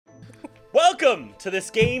Welcome to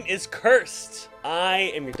This Game is Cursed.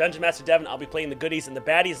 I am your Dungeon Master Devin. I'll be playing the goodies and the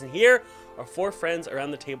baddies, and here are 4 friends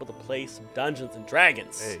around the table to play some Dungeons and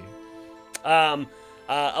Dragons. Hey. I'll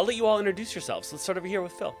let you all introduce yourselves. Let's start over here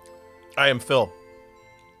with Phil. I am Phil.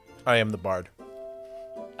 I am the bard.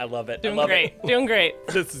 I love it. Doing I love great. it. Doing great.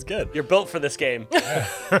 This is good. You're built for this game.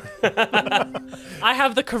 I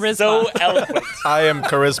have the charisma. So eloquent. I am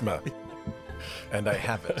charisma. And I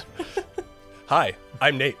have it. Hi,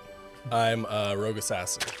 I'm Nate. I'm a rogue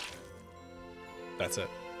assassin. That's it.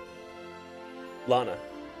 Lana.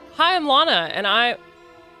 Hi, I'm Lana, and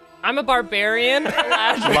I'm a barbarian.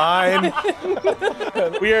 Line.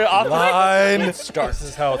 We are off. Line. Let's start. This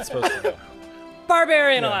is how it's supposed to go.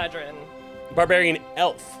 Barbarian Eladrin. Barbarian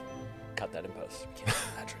elf. Cut that in post.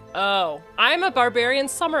 Oh, I'm a barbarian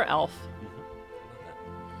summer elf.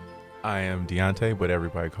 I am Deontay, but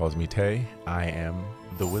everybody calls me Tay. I am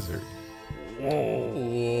the wizard.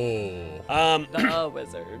 Ooh. The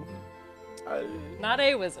wizard. Not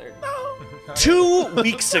a wizard. 2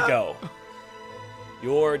 weeks ago,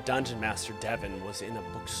 your Dungeon Master Devin was in a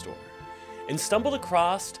bookstore and stumbled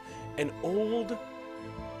across an old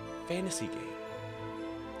fantasy game.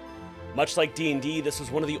 Much like D&D, this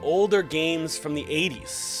was one of the older games from the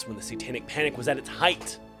 80s, when the Satanic Panic was at its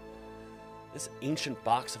height. This ancient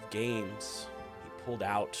box of games he pulled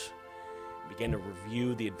out and began to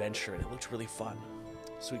review the adventure, and it looked really fun.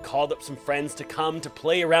 So he called up some friends to come to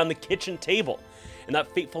play around the kitchen table. And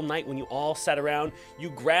that fateful night when you all sat around,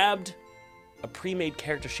 you grabbed a pre-made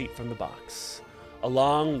character sheet from the box,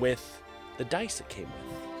 along with the dice it came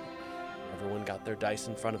with. Everyone got their dice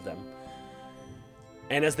in front of them.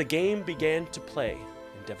 And as the game began to play,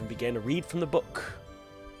 and Devin began to read from the book,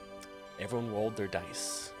 everyone rolled their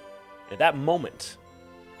dice. At that moment,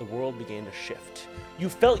 the world began to shift. You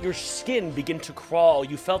felt your skin begin to crawl.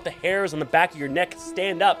 You felt the hairs on the back of your neck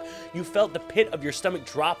stand up. You felt the pit of your stomach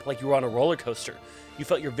drop like you were on a roller coaster. You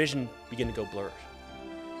felt your vision begin to go blurred.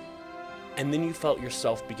 And then you felt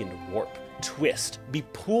yourself begin to warp, twist, be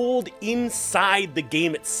pulled inside the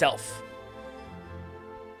game itself.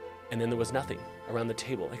 And then there was nothing around the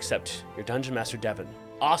table except your Dungeon Master Devin,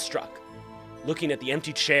 awestruck, looking at the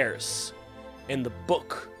empty chairs and the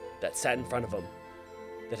book that sat in front of him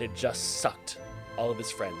that had just sucked all of his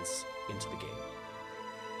friends into the game.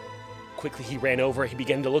 Quickly he ran over, he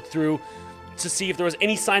began to look through to see if there was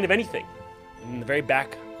any sign of anything. And in the very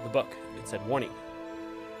back of the book, it said, "Warning.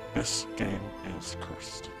 This game is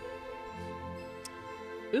cursed."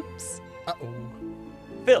 Oops. Uh-oh.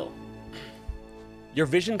 Phil, your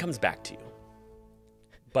vision comes back to you,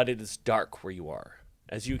 but it is dark where you are.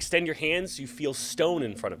 As you extend your hands, you feel stone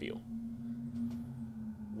in front of you.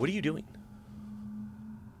 What are you doing?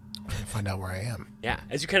 Find out where I am. Yeah,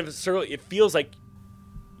 as you kind of circle, it feels like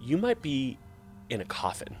you might be in a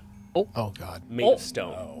coffin Oh, God. made of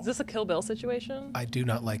stone. Is this a Kill Bill situation? I do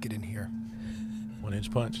not like it in here.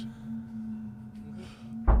 1-inch punch.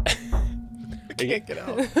 I can't get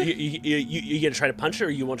out. You gonna try to punch it, or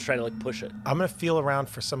you want to try to like push it? I'm going to feel around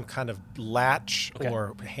for some kind of latch Okay.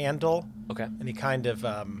 or handle. Okay. Any kind of,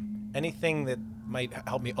 anything that might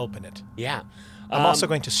help me open it. Yeah. I'm also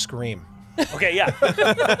going to scream. Okay, yeah.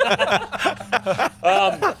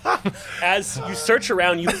 As you search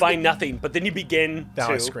around, you find nothing, but then you begin Now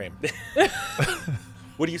to I scream.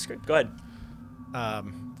 What do you scream? Go ahead.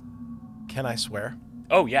 Can I swear?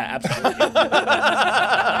 Oh yeah, absolutely.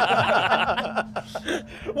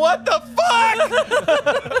 What the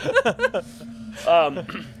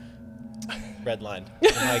fuck? Red line.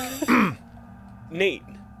 I'm like, Nate,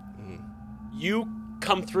 you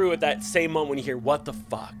come through at that same moment when you hear "what the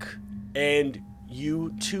fuck," and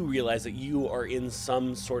you too realize that you are in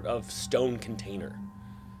some sort of stone container.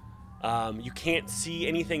 You can't see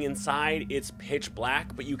anything inside, it's pitch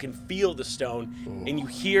black, but you can feel the stone, and you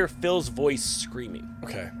hear Phil's voice screaming.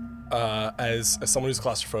 Okay. As someone who's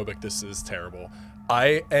claustrophobic, this is terrible.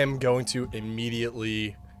 I am going to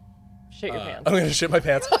immediately... Shit your pants. I'm going to shit my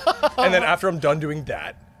pants. And then after I'm done doing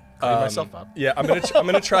that... clean myself up. Yeah, I'm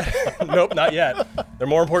gonna try. Nope, not yet. There are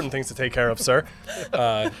more important things to take care of, sir.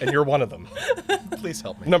 And you're one of them. Please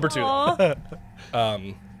help me. Number 2.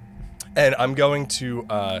 And I'm going to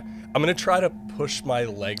try to push my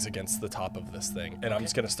legs against the top of this thing, and I'm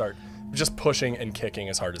just gonna start just pushing and kicking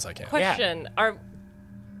as hard as I can. Question: Are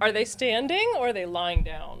they standing or are they lying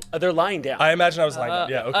down? They're lying down. I imagine I was lying down.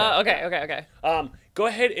 Yeah. Okay. Okay. Go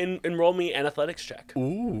ahead and roll me an athletics check.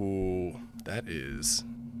 Ooh, that is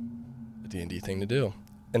a D&D thing to do.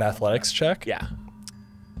 An athletics check? Yeah.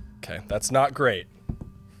 Okay, that's not great.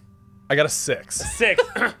 I got a 6. 6.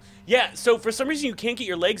 Yeah, so for some reason you can't get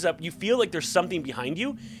your legs up. You feel like there's something behind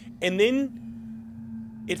you, and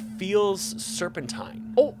then It feels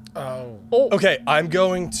serpentine. Oh. Oh. Oh. Okay, I'm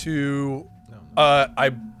going to.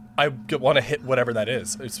 I want to hit whatever that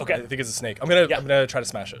is. Okay. I think it's a snake. I'm gonna try to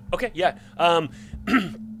smash it. Okay, yeah.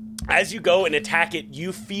 As you go and attack it,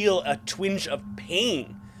 you feel a twinge of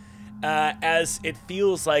pain as it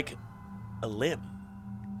feels like a limb.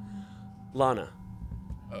 Lana,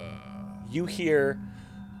 you hear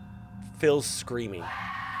Phil screaming.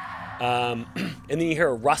 And then you hear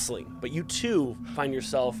a rustling, but you too find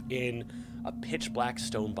yourself in a pitch black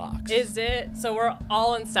stone box. Is it? So we're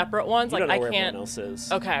all in separate ones? You Like don't know I where can't. everyone else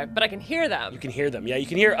is. Okay, but I can hear them. You can hear them. Yeah, you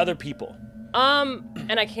can hear other people.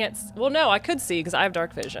 And I can't. Well, no, I could see because I have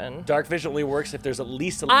dark vision. Dark vision only works if there's at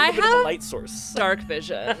least a little bit of a light source. Dark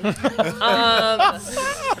vision.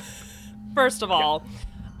 First of all,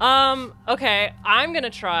 okay, I'm gonna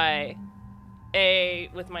try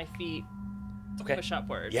with my feet Okay. push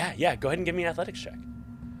upward. Yeah. Go ahead and give me an athletics check.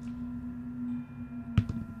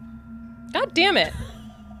 God damn it.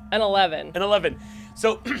 An 11. An 11.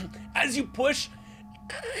 So as you push,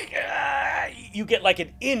 you get like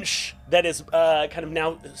an inch that is kind of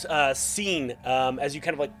now seen as you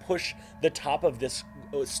kind of like push the top of this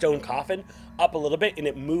stone coffin up a little bit, and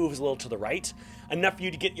it moves a little to the right, enough for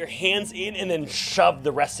you to get your hands in and then shove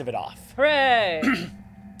the rest of it off. Hooray!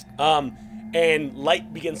 And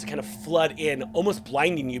light begins to kind of flood in, almost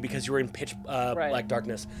blinding you because you were in pitch black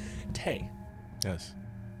darkness. Tay, Yes.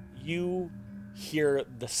 you hear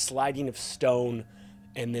the sliding of stone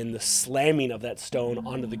and then the slamming of that stone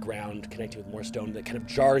onto the ground, connecting with more stone that kind of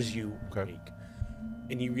jars you awake.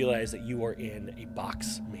 And you realize that you are in a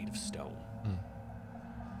box made of stone.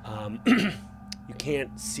 You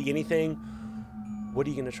can't see anything. What are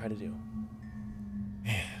you going to try to do?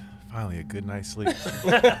 Finally, a good night's sleep.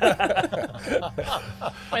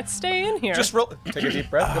 Let's stay in here. Just take a deep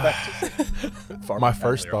breath. Go back to My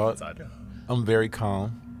first thought, I'm very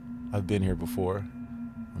calm. I've been here before.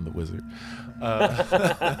 I'm the wizard.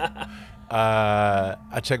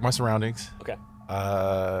 I check my surroundings. Okay.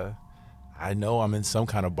 I know I'm in some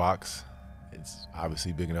kind of box. It's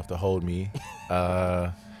obviously big enough to hold me.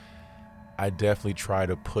 I definitely try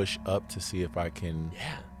to push up to see if I can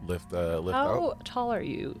lift How out. tall are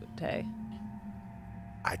you, Tay?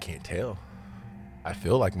 I can't tell. I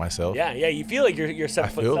feel like myself. Yeah, you feel like you're 7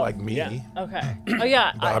 I foot feel tall. like me. Yeah. Okay. Oh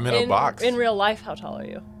yeah. But I'm in a box. In real life, how tall are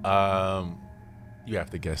you? You have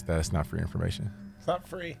to guess that. It's not free information. It's not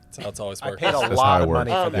free. That's how it's always I worked. paid a That's lot how of it works.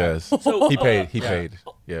 money for that. Yes. So- he paid. He paid.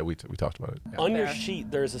 Yeah, we talked about it. On your Fair. sheet,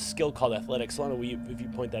 there's a skill called athletics. Lana, if you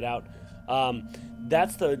point that out,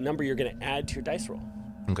 that's the number you're going to add to your dice roll.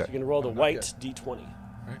 Okay. So you're going to roll the white d20.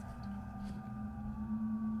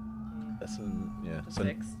 That's a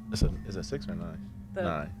Six. Is it 6 or 9? The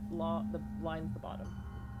 9. the line's the bottom.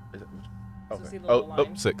 Is it, So okay. see the little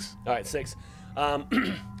line? 6. All right, 6.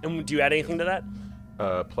 And do you add anything to that?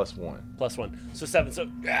 Plus 1. Plus 1. So 7. So,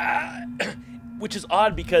 which is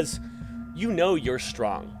odd because you know you're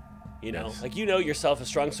strong. You know, Yes. like you know yourself is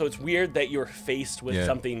strong. So it's weird that you're faced with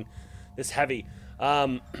something this heavy.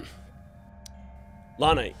 Lana,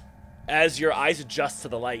 as your eyes adjust to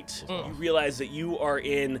the light, you realize that you are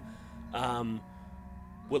in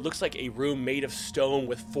what looks like a room made of stone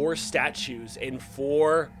with 4 statues and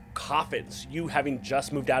 4 coffins, you having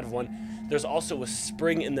just moved out of one. There's also a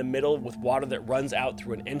spring in the middle with water that runs out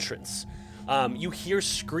through an entrance. You hear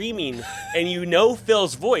screaming, and you know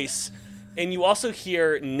Phil's voice, and you also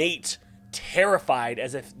hear Nate terrified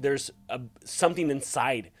as if there's something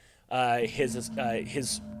inside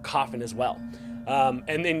his coffin as well.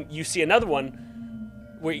 And then you see another one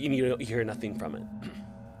where you hear nothing from it.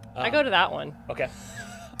 I go to that one. Okay.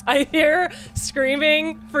 I hear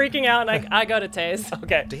screaming, freaking out, and I go to Tay's.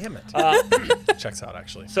 Okay. Damn it. Checks out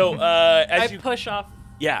actually. So I as you push off.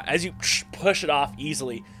 as you push it off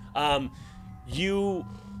easily, you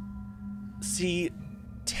see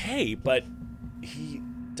Tay, but he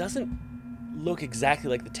doesn't look exactly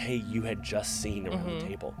like the Tay you had just seen around the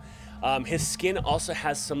table. His skin also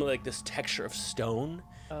has some of like this texture of stone.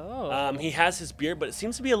 Oh. He has his beard, but it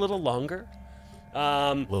seems to be a little longer.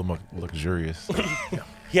 A little more luxurious.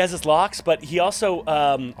 He has his locks, but he also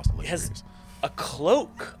has luxurious. a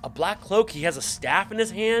cloak, a black cloak. He has a staff in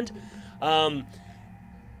his hand.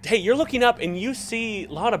 Hey, you're looking up and you see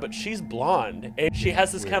Lana, but she's blonde. And she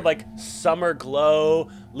has this kind of like summer glow,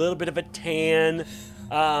 a little bit of a tan.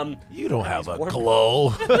 You don't have a warm.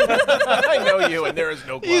 glow. I know you, and there is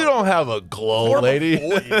no glow. You don't have a glow, lady.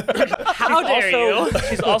 How dare you?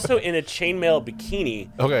 She's also in a chainmail bikini.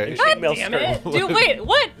 Okay. and God chainmail damn skirt. it. Dude, wait,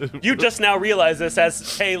 what? You just now realize this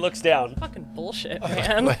as Tay looks down. Fucking bullshit,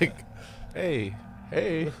 man. Like, hey,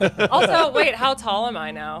 Hey. Also, wait, how tall am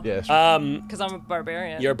I now? Yes. Because I'm a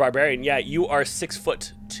barbarian. You're a barbarian. Yeah, you are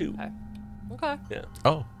 6'2". Okay. Yeah.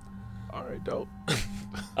 Oh. All right, dope.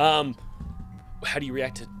 How do you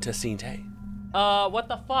react to seeing Tay? What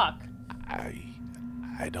the fuck?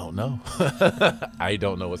 I don't know. I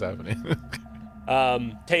don't know what's happening.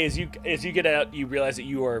 Tay, as you get out, you realize that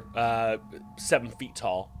you are 7 feet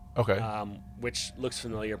tall. Okay. Which looks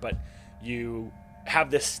familiar, but you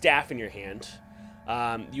have this staff in your hand.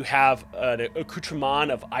 You have an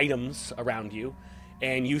accoutrement of items around you,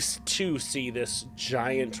 and you too see this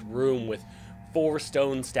giant room with 4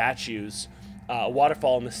 stone statues, a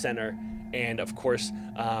waterfall in the center, and of course,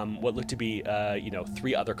 what look to be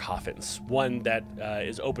 3 other coffins. One that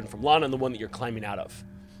is open from Lana, and the one that you're climbing out of.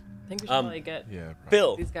 I think we should probably get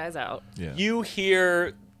Phil, these guys out. Yeah. you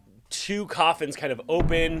hear 2 coffins kind of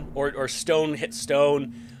open or stone hit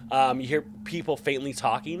stone. You hear people faintly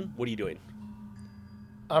talking. What are you doing?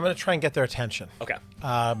 I'm gonna try and get their attention. Okay.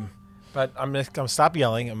 But I'm gonna stop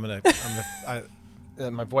yelling.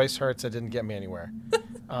 My voice hurts. It didn't get me anywhere.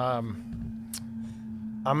 I'm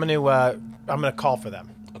gonna call for them.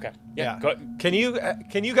 Okay. Yeah. Go, Can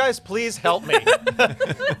you guys please help me?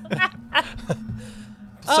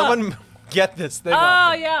 Someone get this thing Oh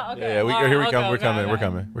off me. yeah. Okay. Yeah. All Here right, we come. okay, We're okay,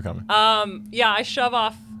 coming. okay. We're coming. Yeah, I shove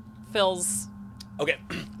off Phil's. okay.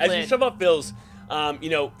 As you Lid. shove up Phil's,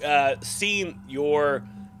 seeing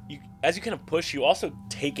as you kind of push, you also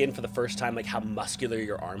take in for the first time like how muscular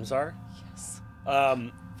your arms are. Yes.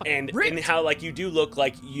 And how like you do look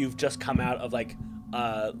like you've just come out of like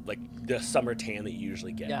the summer tan that you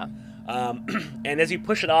usually get. Yeah. And as you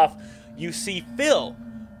push it off, you see Phil,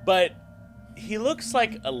 but he looks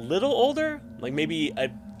like a little older, like maybe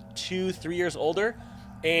 2-3 years older,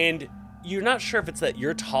 and you're not sure if it's that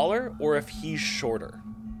you're taller or if he's shorter.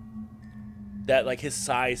 That like his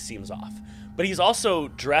size seems off, but he's also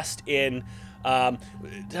dressed in. How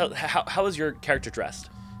is your character dressed?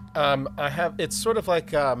 It's sort of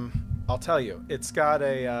like I'll tell you. It's got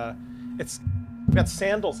got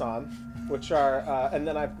sandals on, which are and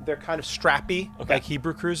then they're kind of strappy, like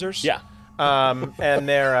Hebrew cruisers. Yeah. And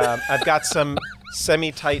they're I've got some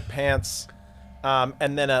semi-tight pants,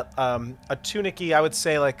 and then a tunicky, I would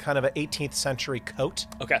say like kind of an 18th century coat.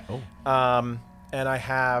 Okay. And I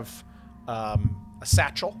have a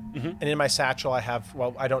satchel, and in my satchel I have,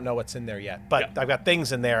 well, I don't know what's in there yet, but I've got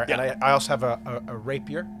things in there, and I also have a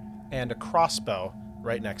rapier and a crossbow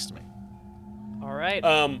right next to me. All right.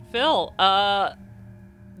 Phil,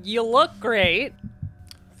 you look great.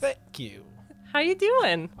 Thank you. How you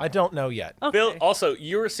doing? I don't know yet. Okay. Phil, also,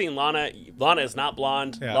 you were seeing Lana. Lana is not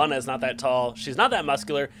blonde. Yeah. Lana is not that tall. She's not that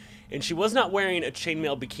muscular. And she was not wearing a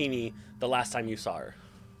chainmail bikini the last time you saw her.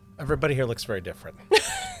 Everybody here looks very different.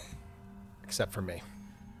 Except for me.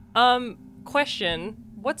 Question.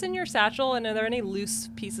 What's in your satchel, and are there any loose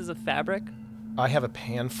pieces of fabric? I have a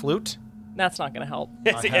pan flute. That's not going to help.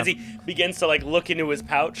 As he begins to like look into his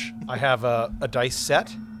pouch. I have a dice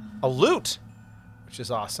set, a lute, which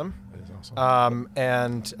is awesome. That is awesome.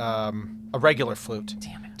 And a regular flute.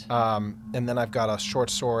 Damn it. And then I've got a short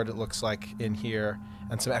sword, it looks like, in here,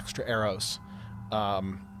 and some extra arrows.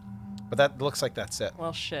 But that looks like that's it.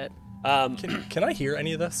 Well, shit. Can I hear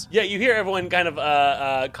any of this? Yeah, you hear everyone kind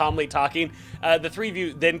of calmly talking. The 3 of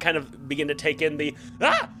you then kind of begin to take in the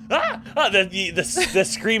the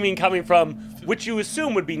screaming coming from which you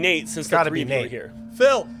assume would be Nate, since the Gotta 3 be of you are Nate. here.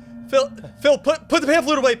 Phil, put the pan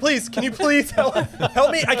flute away, please. Can you please help me?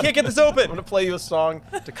 I can't get this I'm open. going to play you a song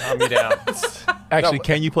to calm you down. Actually, No,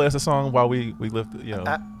 can you play us a song while we lift?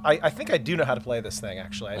 I think I do know how to play this thing,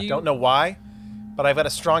 actually. I don't know why, but I've got a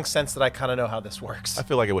strong sense that I kind of know how this works. I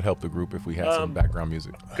feel like it would help the group if we had some background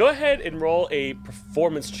music. Go ahead and roll a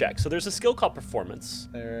performance check. So there's a skill called performance.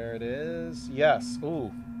 There it is. Yes.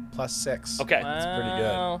 Ooh, +6. Okay. That's pretty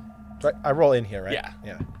good. Wow. Right, I roll in here, right? Yeah.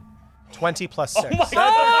 Yeah. 20 plus 6. Oh my God.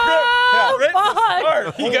 Oh,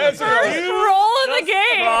 fuck. You guys are First roll of the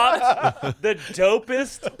game. Dropped the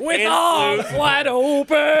dopest With pan arms flute. wide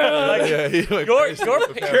open. Your Can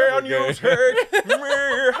you take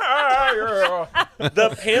me higher? the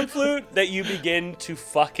pan flute that you begin to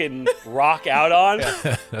fucking rock out on.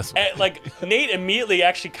 Like Nate immediately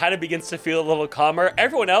actually kind of begins to feel a little calmer.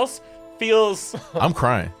 Everyone else feels I'm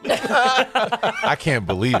crying. I can't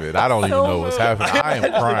believe it. I don't even know what's happening. I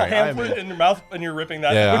am crying. I Pan am flute in your mouth and you're ripping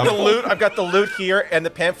that. Yeah, With the lute, I've got the lute here and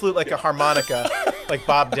the pan flute like a harmonica, like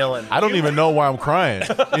Bob Dylan. I don't even know why I'm crying.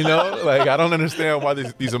 You know, like I don't understand why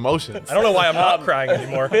these emotions. I don't know why I'm not crying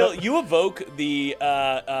anymore. Bill, you evoke the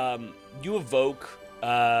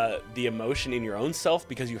emotion in your own self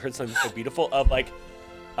because you heard something so beautiful of like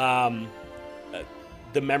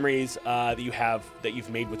the memories that you've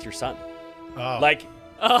made with your son. Oh. Like,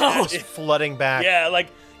 Just flooding back. yeah, like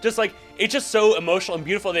just like it's just so emotional and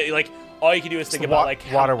beautiful that like all you can do is think the about like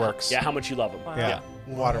waterworks. how much you love him. Yeah.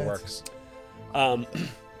 Waterworks.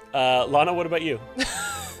 Lana, what about you?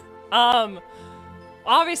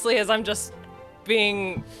 Obviously, as I'm just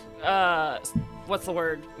being, what's the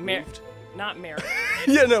word? Not married.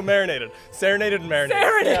 Yeah, no, marinated. Serenaded and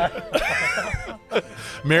marinated.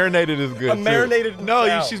 Marinated is good. A marinated No,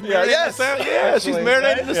 sound. she's marinating yes. the sound. Yeah, she's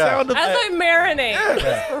marinating the sound of As I marinate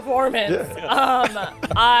this performance,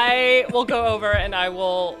 I will go over and I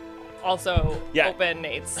will also open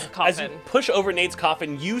Nate's As you coffin. push over Nate's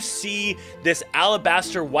coffin, you see this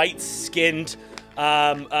alabaster white-skinned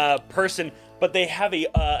person, but they have a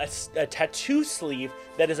tattoo sleeve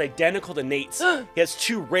that is identical to Nate's. He has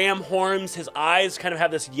 2 ram horns. His eyes kind of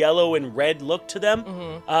have this yellow and red look to them.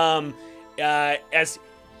 As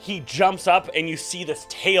he jumps up, and you see this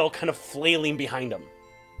tail kind of flailing behind him.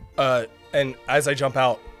 And as I jump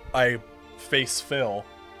out, I face Phil,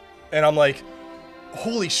 and I'm like,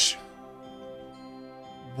 holy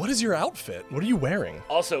what is your outfit? What are you wearing?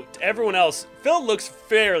 Also, to everyone else, Phil looks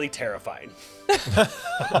fairly terrifying.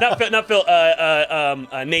 not Phil.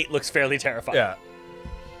 Nate looks fairly terrifying. Yeah.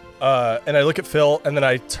 And I look at Phil, and then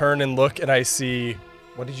I turn and look, and I see,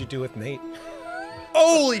 What did you do with Nate?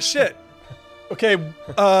 holy shit. Okay,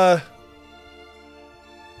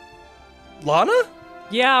 Lana?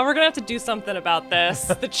 Yeah, we're gonna have to do something about this.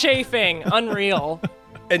 The chafing, unreal.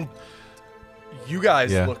 And you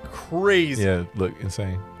guys Yeah. look crazy. Yeah, look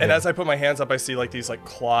insane. And yeah. as I put my hands up, I see like these like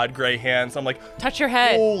clawed gray hands. I'm like, Touch your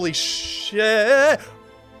head. holy shit.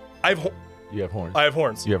 You have horns. I have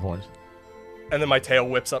horns. You have horns. And then my tail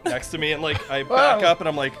whips up next to me, and like I back up, and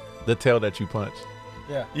I'm like, The tail that you punch.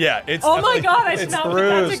 yeah, it's Oh my definitely- god, I should it's not put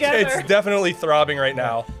that bruised. together. It's definitely throbbing right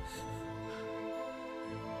now.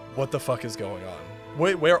 What the fuck is going on?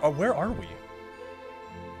 Wait, where are we?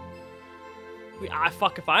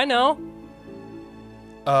 Fuck if I know.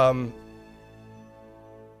 Can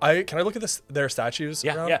I look at their statues?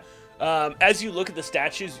 Yeah, around? yeah. As you look at the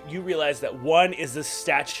statues, you realize that one is the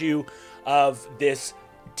statue of this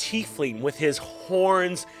tiefling with his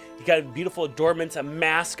horns. He got beautiful adornments, a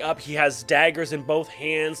mask up. He has daggers in both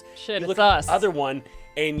hands. Shit, you it's look us. at the other one,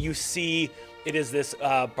 and you see it is this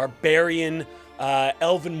barbarian,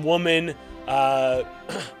 elven woman.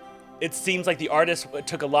 It seems like the artist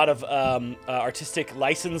took a lot of artistic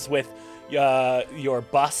license with your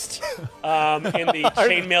bust in the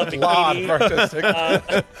chainmail Lot of bikini. artistic.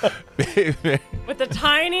 With the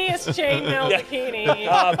tiniest chainmail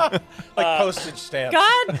bikini. like postage stamps.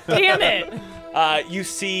 God damn it. You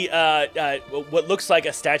see what looks like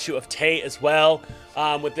a statue of Tay as well,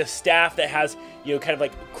 with this staff that has kind of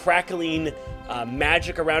like crackling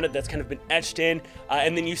magic around it that's kind of been etched in.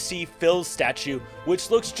 And then you see Phil's statue, which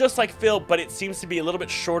looks just like Phil, but it seems to be a little bit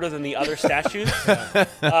shorter than the other statues.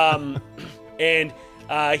 And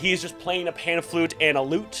he's just playing a pan flute and a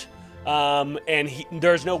lute. And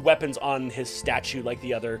there's no weapons on his statue like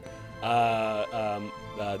the other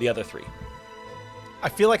three. I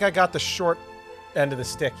feel like I got the short end of the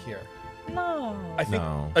stick here. No. I think.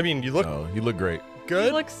 No. I mean, you look No, you look great. good.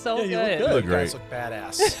 You look so Yeah, you look good. good. You look You guys great. look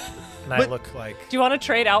badass. And I look like Do you want to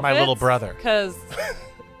trade outfits? my little brother. Because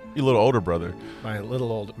You little older brother. My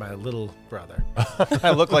little brother.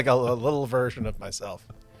 I look like a little version of myself.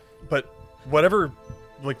 But whatever,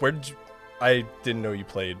 like, where did you? I didn't know you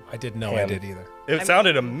played. I didn't know I Ham. did either. It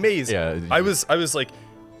sounded amazing. Yeah, I was like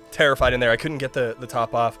terrified in there. I couldn't get the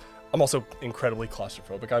top off. I'm also incredibly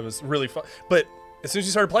claustrophobic. I was really fun, but as soon as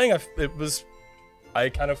you started playing, I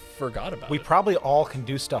kind of forgot about We it. probably all can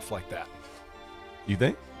do stuff like that. You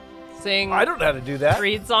think? sing I don't know how to do that.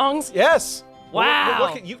 Creed songs. Yes.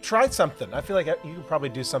 Wow. You tried something. I feel like you could probably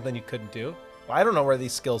do something you couldn't do. Well, I don't know where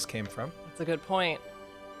these skills came from. That's a good point.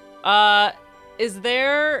 Is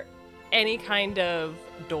there any kind of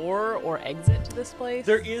door or exit to this place?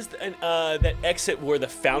 There is that exit where the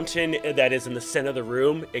fountain that is in the center of the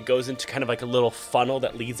room, it goes into kind of like a little funnel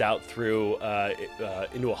that leads out through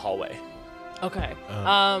into a hallway. Okay.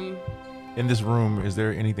 In this room, is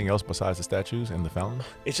there anything else besides the statues and the fountain?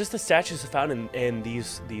 It's just the statues found in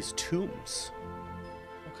these tombs.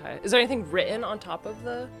 Okay. Is there anything written on top of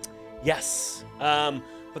the? Yes,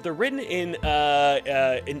 but they're written in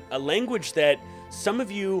a language that some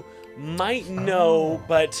of you might know,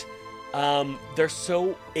 but they're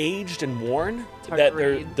so aged and worn hard that to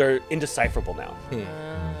read. they're indecipherable now.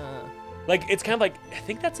 Like, it's kind of like, I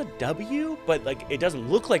think that's a W, but like it doesn't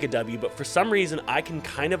look like a W, but for some reason I can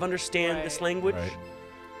kind of understand this Right. language. Right.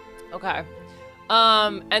 Okay.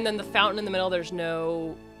 And then the fountain in the middle. There's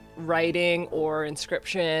no writing or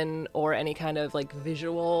inscription or any kind of like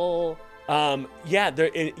visual? Yeah,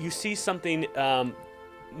 you see something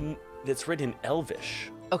that's written in Elvish.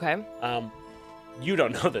 Okay. You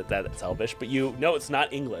don't know that's Elvish, but you know it's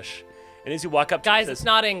not English. And as you walk up to Guys, it, it's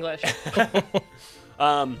not English.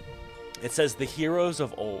 it says the heroes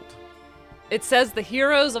of old. It says the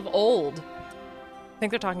heroes of old. I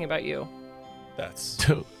think they're talking about you. That's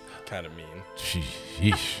kind of mean.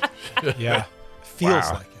 Sheesh. Yeah. Feels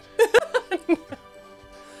Wow. like it.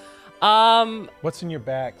 What's in your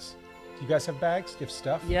bags? Do you guys have bags? Do you have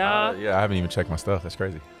stuff? Yeah. Yeah, I haven't even checked my stuff. That's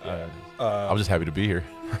crazy. I'm just happy to be here.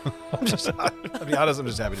 I'll be honest, I'm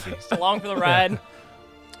just happy to be. Along for the ride.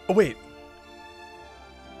 Oh wait.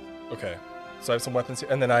 Okay. So I have some weapons here,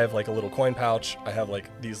 and then I have like a little coin pouch. I have like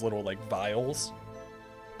these little like vials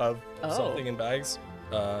of something in bags.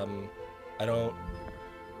 I don't.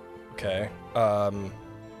 Okay.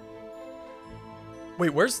 Wait,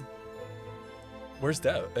 where's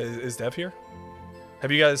Dev? Is Dev here?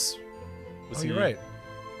 Have you guys? You're right.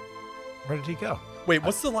 Where did he go? Wait,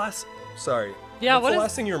 what's the last? Sorry. Yeah, What's what the is-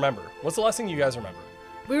 last thing you remember? What's the last thing you guys remember?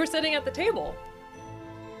 We were sitting at the table.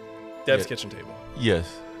 Dev's Yeah. kitchen table.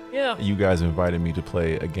 Yes. Yeah. You guys invited me to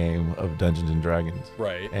play a game of Dungeons and Dragons.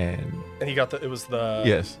 Right. And And he got it was the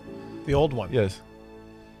yes. The old one. Yes.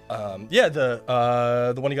 Yeah,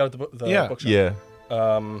 the one you got at the Yeah. bookshop. Yeah.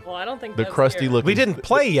 Well, I don't think The Dev's crusty here. looking. We didn't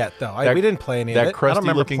play yet, though. We didn't play any of it. That I don't crusty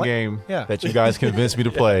remember looking play- game Yeah. that you guys convinced me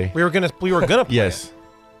to play. We were gonna play. Yes.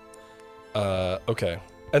 Okay.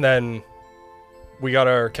 And then we got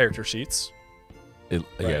our character sheets. Right?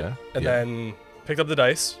 Yeah. And yeah. then picked up the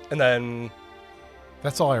dice. And then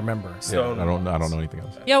That's all I remember. Yeah, stone. I don't know anything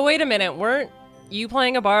else. Yeah, wait a minute. Weren't you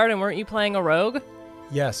playing a bard and weren't you playing a rogue?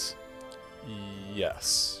 Yes.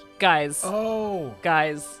 Yes. Guys. Oh,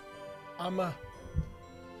 Guys. I'm a.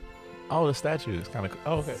 Oh, the statue is kind of.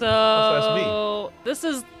 Oh, okay. So that's me. this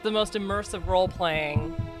is the most immersive role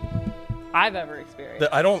playing I've ever experienced.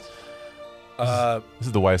 I don't. This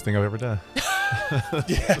is the wisest thing I've ever done.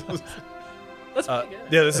 Yeah. That's pretty good.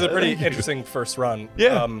 Yeah, this is a pretty interesting first run.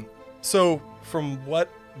 Yeah. So from what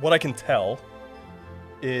I can tell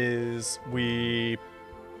is we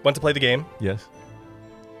went to play the game Yes.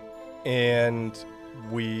 and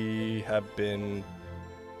we have been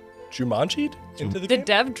Jumanji'd into the game. Did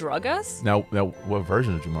Dev drug us? Now, what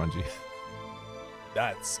version of Jumanji?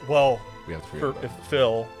 That's We have to figure for it if out.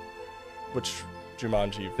 Phil, which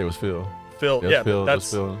Jumanji? There was Phil. Phil, There was yeah, Phil, there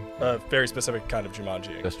was that's Phil. a very specific kind of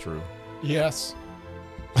Jumanji. That's true. Yes.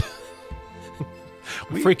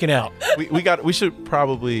 Freaking out. We should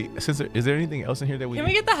probably is there anything else in here that we Can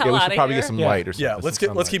we get the hell yeah, we outta should probably here? get some Yeah. light or something.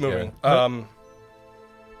 Yeah, let's keep moving. Are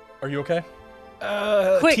you okay?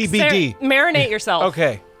 Quick, TBD. Sarah, marinate yourself.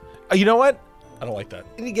 Okay. You know what? I don't like that.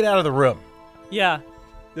 You need to get out of the room. Yeah.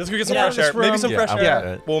 Let's go get some Get out fresh of this air. Maybe room. some Yeah, fresh I'm air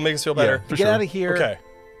with that. will make us feel better. For Get sure. out of here. Okay.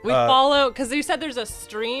 We follow because you said there's a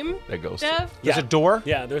stream, That goes. Dev. There's a door.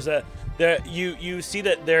 Yeah, you see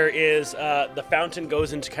that there is the fountain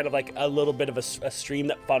goes into kind of like a little bit of a stream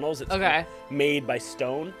that funnels. It's Okay. made by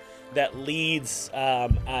stone that leads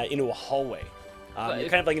into a hallway. You're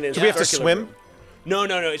kind of like in this Do we have to circular swim? room. No.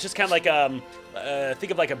 It's just kind of like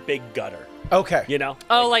think of like a big gutter. Okay. You know?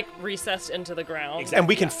 Oh, like recessed into the ground. Exactly. And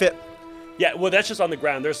we can yeah. fit. Yeah, well, that's just on the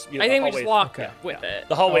ground. There's. You know, I the think we just hallway's- walk yeah, with yeah. it.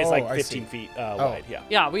 The hallway is Oh, like I 15 see. feet wide. Yeah.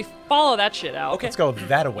 Yeah, we follow that shit out. Okay. Let's go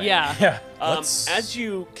that way. Yeah. Yeah. As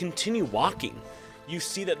you continue walking, you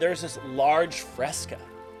see that there's this large fresco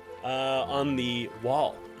on the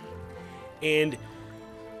wall. And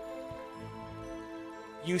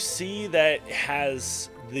you see that it has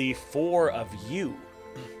the four of you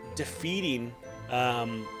defeating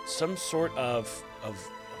some sort of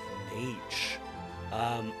mage.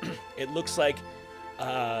 It looks like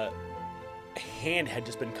a hand had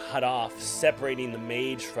just been cut off, separating the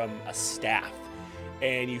mage from a staff.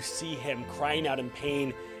 And you see him crying out in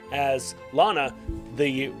pain as Lana,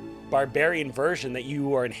 the barbarian version that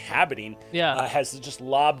you are inhabiting, Yeah. has just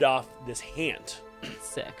lobbed off this hand.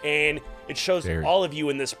 Sick. And it shows Very. all of you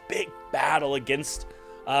in this big battle against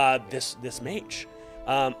this mage.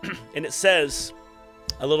 And it says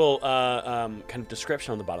a little kind of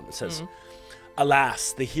description on the bottom. It says,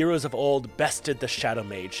 Alas, the heroes of old bested the Shadow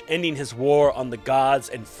Mage, ending his war on the gods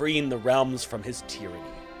and freeing the realms from his tyranny.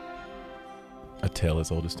 A tale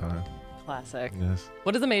as old as time. Classic. Yes.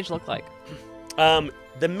 What does the mage look like?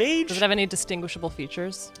 The mage, Does it have any distinguishable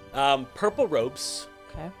features? purple robes,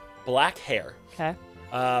 Okay. black hair, Okay.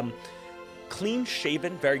 clean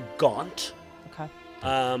shaven, very gaunt, Okay.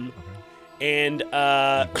 and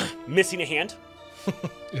missing a hand.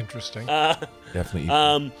 Interesting. Definitely.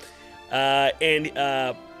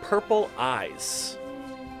 And purple eyes.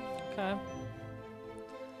 Okay.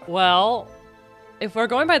 Well, if we're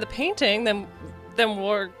going by the painting, then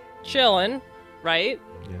we're chilling, right?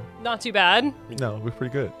 Yeah. Not too bad. No, we're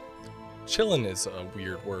pretty good. Chillin' is a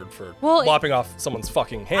weird word for Well, lopping off someone's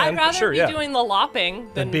fucking hand. I'd rather sure, be yeah. doing the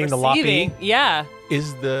lopping than being the receiving. loppee? Yeah.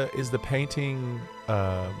 Is the painting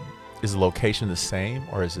is the location the same,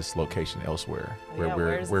 or is this location elsewhere Yeah,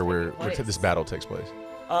 where is this taking place? this battle takes place?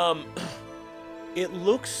 It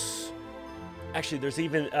looks. Actually, there's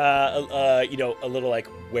even a little like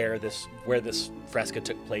where this fresco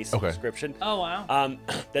took place Okay. description. Oh wow.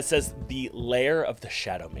 That says the lair of the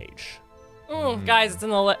Shadow Mage. Guys, it's in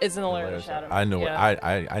the lair of the shadow. I know Yeah. it.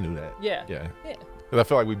 I knew that. Yeah. Yeah. Yeah. Because I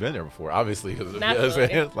feel like we've been there before, obviously. Because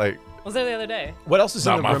Naturally. like Was there the other day? What else is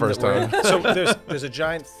Not in the my room first that we're in? time. So there's a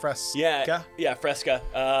giant fresco. Yeah, fresca.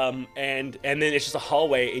 And then it's just a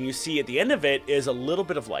hallway, and you see at the end of it is a little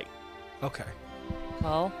bit of light. Okay.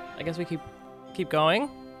 Well, I guess we keep going.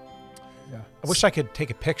 Yeah. I wish I could take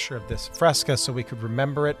a picture of this fresco so we could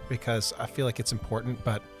remember it, because I feel like it's important,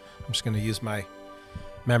 but I'm just going to use my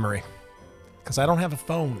memory. Because I don't have a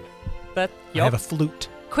phone. But I have a flute.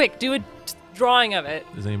 quick, do a drawing of it.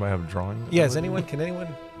 does anybody have a drawing? Yeah, can anyone?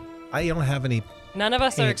 I don't have any. None of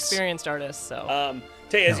us are Paints. experienced artists, so.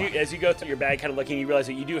 Tay, as you go through your bag, kind of looking, you realize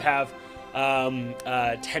that you do have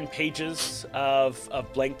 10 pages of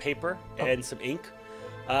blank paper and some ink.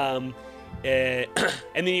 And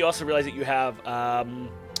then you also realize that you have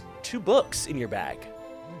 2 books in your bag.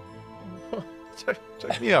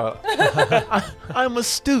 Check me out. I'm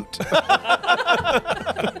astute.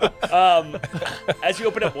 As you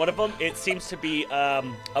open up one of them, it seems to be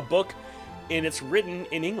a book, and it's written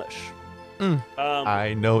in English.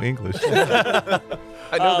 I know English.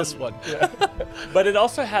 I know this one. But it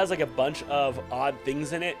also has like a bunch of odd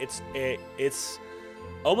things in it. It's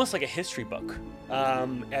almost like a history book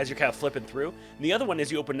as you're kind of flipping through. And the other one,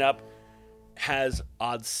 as you open it up, has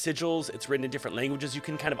odd sigils. It's written in different languages. You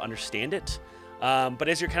can kind of understand it. But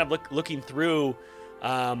as you're kind of looking through,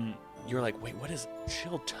 you're like, wait, what is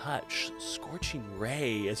Chill Touch, Scorching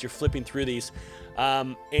Ray, as you're flipping through these.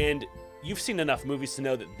 And you've seen enough movies to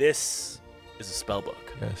know that this is a spell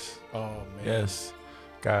book. Yes. Oh man. Yes,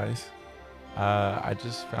 guys. I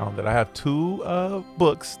just found that I have 2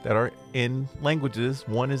 books that are in languages.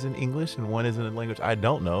 One is in English and one is in a language I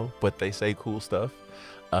don't know, but they say cool stuff.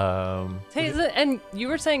 Hey, and you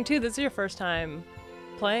were saying too, this is your first time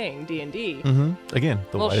playing D&D. Again,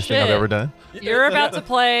 the Well, lightest thing I've shit. ever done. You're about to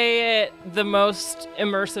play the most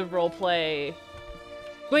immersive role play.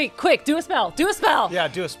 Wait, quick, do a spell. Do a spell. Yeah,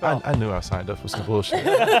 do a spell. I knew I signed up for some bullshit.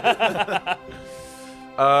 Do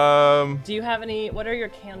you have any? What are your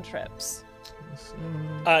cantrips?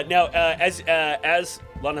 Now, as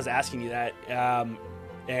Lana's asking you that,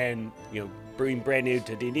 and being brand new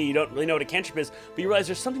to D&D, you don't really know what a cantrip is, but you realize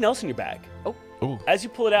there's something else in your bag. Ooh, As you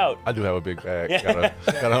pull it out, I do have a big bag. Yeah.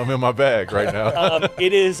 Got them in my bag right now.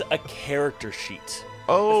 it is a character sheet.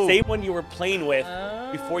 Oh. The same one you were playing with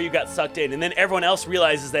before you got sucked in. And then everyone else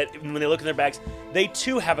realizes that when they look in their bags, they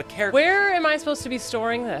too have a character. Where am I supposed to be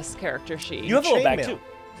storing this character sheet? You have a little bag Chainmail. too.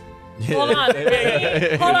 Hold on.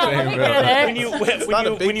 Hold on. Let me get When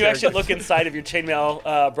it. you when you actually look inside of your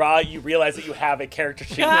chainmail bra, you realize that you have a character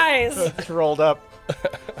sheet. Guys. It's rolled up.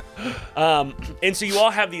 And so you all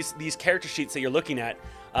have these character sheets that you're looking at,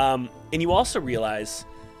 and you also realize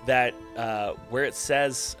that where it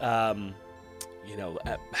says, how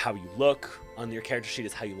you look on your character sheet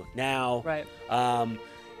is how you look now. Right.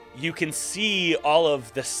 You can see all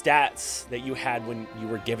of the stats that you had when you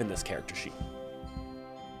were given this character sheet.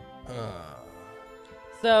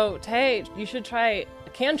 So, Tay, you should try a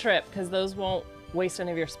cantrip because those won't waste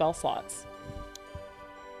any of your spell slots.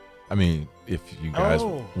 I mean, if you guys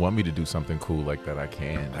Oh. want me to do something cool like that, I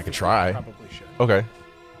can. I could try. Probably should. Okay.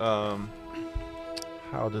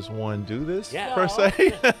 How does one do this? Yeah. Per se.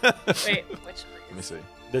 Wait, which? Let me see.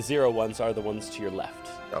 The 0 ones are the ones to your left.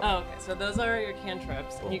 Oh, okay. So those are your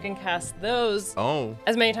cantrips, and you can cast those Oh.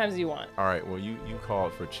 as many times as you want. All right. Well, you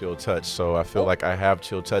called for Chill Touch, so I feel like I have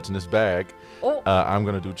Chill Touch in this bag. Oh. I'm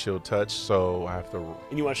gonna do Chill Touch, so I have to.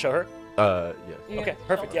 And you want to show her? Yeah. You Okay, gonna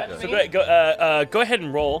perfect. show Yeah. it So to me? go ahead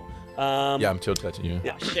and roll. Yeah, I'm Chill Touching you.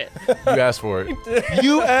 Yeah. Shit. You asked for it.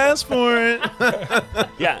 You asked for it.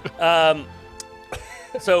 Yeah.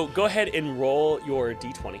 So go ahead and roll your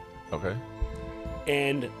d20, Okay.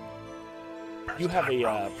 and you have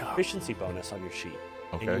a proficiency bonus on your sheet,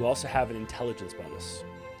 and Okay. you also have an intelligence bonus.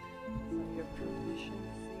 Your proficiency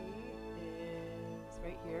is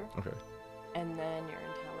right here, Okay. and then your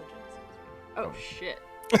intelligence is right here. Oh shit.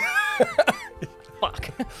 Fuck.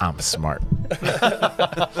 I'm smart.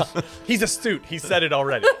 He's astute. He said it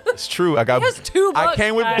already. It's true. I got. He has 2 books, I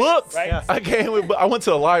came with guys. books. Right? I came with. I went to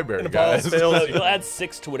the library, guys. So you'll add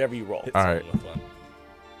 6 to whatever you roll. All right.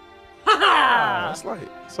 That's light.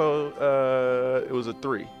 So it was a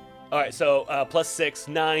 3. All right, so plus 6,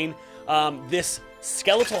 9. This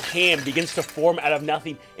skeletal hand begins to form out of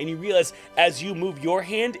nothing, and you realize as you move your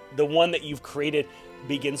hand, the one that you've created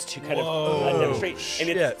begins to kind of demonstrate,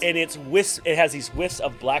 and it has these whiffs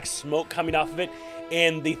of black smoke coming off of it,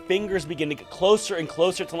 and the fingers begin to get closer and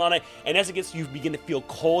closer to Lana, and as it gets, you begin to feel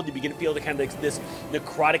cold, you begin to feel the kind of like this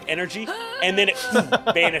necrotic energy, and then it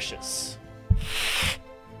vanishes.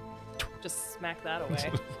 Just smack that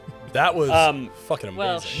away. That was fucking amazing.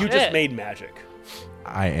 Well, You just made magic.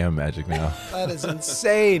 I am magic now. That is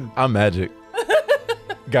insane. I'm magic.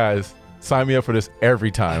 Guys, sign me up for this every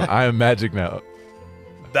time. I am magic now.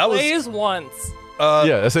 That was Plays once.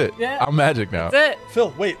 Yeah, that's it. Yeah. I'm magic now. That's it.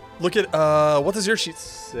 Phil. Wait, look at what does your sheet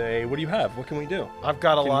say? What do you have? What can we do? I've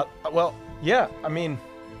got a lot. Well, yeah. I mean,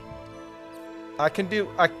 I can do.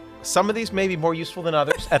 Some of these may be more useful than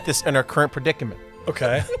others at this in our current predicament.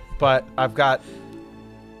 Okay. But I've got,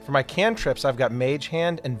 for my cantrips, I've got Mage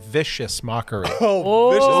Hand and Vicious Mockery. Vicious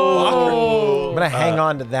mockery. I'm gonna hang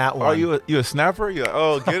on to that one. Are you a snapper? You're like,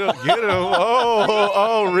 oh, get him, get him.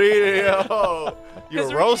 Oh, read it. Oh, you're a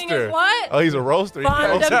 'Cause reading roaster. is what? Oh, he's a roaster.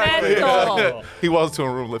 Fundamental. He walks to a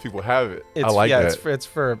room, let people have it. It's, I like that. It's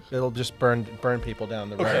for it'll just burn people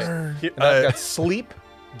down the road. Okay. And I've got Sleep,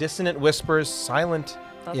 Dissonant Whispers, Silent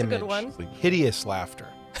That's a Image, good one. Hideous Laughter,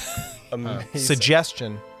 Amazing.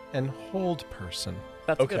 Suggestion, and Hold Person.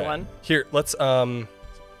 That's a good one. Here, let's People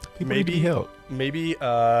need to be held. maybe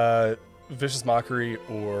Vicious Mockery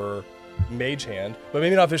or Mage Hand, but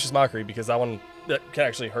maybe not Vicious Mockery because that one that can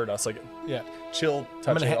actually hurt us. Like, Yeah. chill,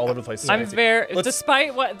 touching all over the place. I'm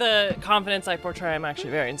despite what the confidence I portray, I'm actually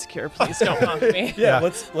very insecure. Please don't punk me. Yeah, You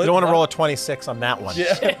don't want to why- roll a 26 on that one.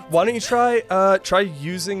 Yeah. Why don't you try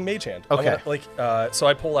using Mage Hand? I'm Okay. so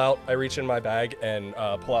I reach in my bag and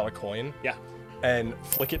pull out a coin. Yeah. And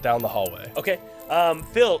flick it down the hallway. Okay.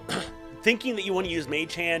 Phil, thinking that you want to use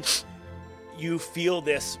Mage Hand, you feel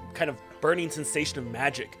this kind of burning sensation of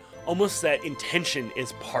magic. Almost that intention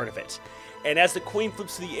is part of it. And as the coin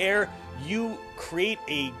flips through the air, you create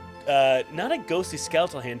a, not a ghostly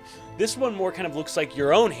skeletal hand. This one more kind of looks like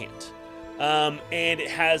your own hand. And it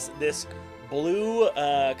has this blue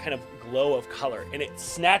kind of glow of color. And it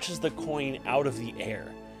snatches the coin out of the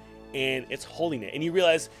air. And it's holding it. And you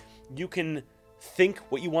realize you can think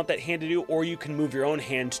what you want that hand to do, or you can move your own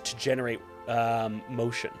hand to generate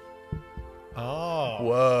motion. Oh.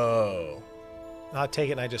 Whoa. I'll take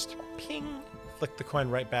it and I just ping, flick the coin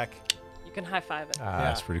right back. You can high five it.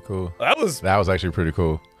 That's pretty cool. That was That was actually pretty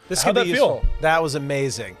cool. This How'd could be that feel? useful. That was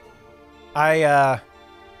amazing. I'd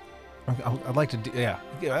like to do,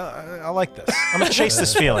 I like this. I'm gonna chase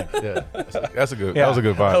this feeling. Yeah, that's a good. Yeah. That was a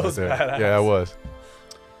good vibe. That was right there. badass. Yeah, it was.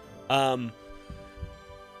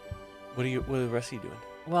 What are the rest of you doing?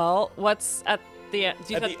 Well, what's at the end?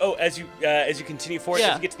 As you continue forward, as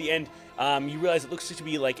Yeah. you get to the end, you realize it looks to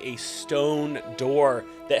be like a stone door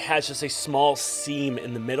that has just a small seam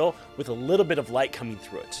in the middle with a little bit of light coming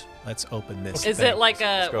through it. Let's open this. Is thing. it like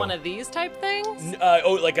go. one of these type things?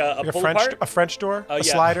 Like a Like a pull French, apart? a French door, a Yeah.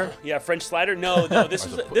 slider? Yeah, French slider. No, this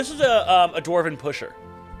is a dwarven pusher.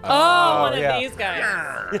 Oh, one yeah. of these guys.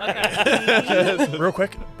 Okay. real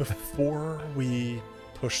quick before we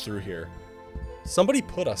push through here. Somebody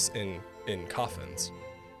put us in coffins.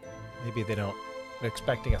 Maybe they don't. They're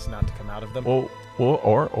expecting us not to come out of them. Well,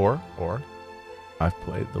 or I've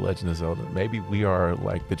played The Legend of Zelda. Maybe we are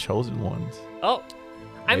like the chosen ones. Oh,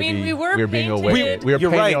 I mean, Maybe we were being painted awakened. We are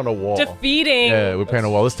You're painted right. on a wall. defeating. Yeah, we're painted on a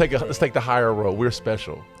wall. Let's take the higher road. We're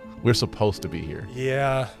special. We're supposed to be here.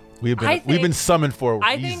 Yeah. We've I been think- summoned for a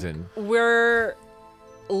I reason. think we're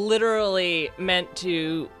literally meant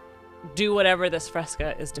to do whatever this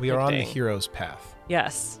fresca is depicting. We are on the hero's path.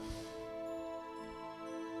 Yes.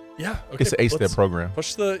 Yeah. Okay. It's an 8-step let's program.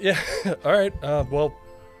 Push the All right. Well,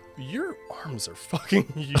 your arms are fucking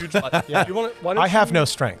huge. Yeah. You want? Why don't I have you- no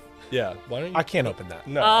strength. Yeah. Why don't you? I can't open that.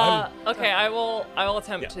 No. I'm- Okay, I will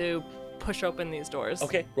attempt to push open these doors.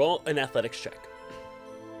 Okay, roll an athletics check.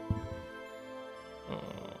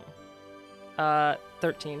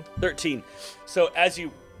 13. 13. So as you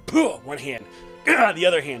one hand, the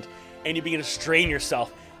other hand, and you begin to strain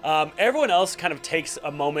yourself, everyone else kind of takes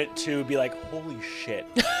a moment to be like, holy shit.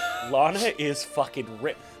 Lana is fucking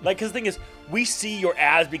ripped. Like, because the thing is, we see your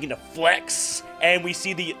abs begin to flex, and we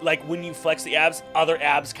see the, like, when you flex the abs, other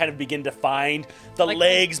abs kind of begin to find. The like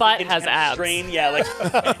legs butt begin to has kind of abs. strain. Yeah, like,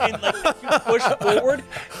 and like, if you push forward.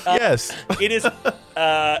 Yes. It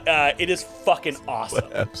is fucking awesome.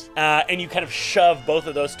 Abs. And you kind of shove both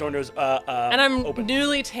of those stormers And I'm open.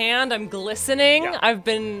 newly tanned. I'm glistening. Yeah.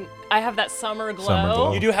 I have that summer glow. Summer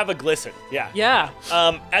glow. You do have a glisten, yeah. Yeah.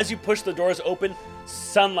 As you push the doors open,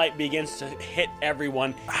 sunlight begins to hit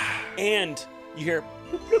everyone, and you hear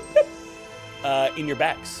in your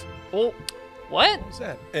bags. Oh, what? What's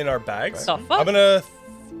that? In our bags. The fuck? I'm gonna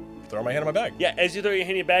throw my hand in my bag. Yeah, as you throw your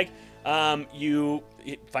hand in your bag, you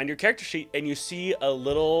find your character sheet, and you see a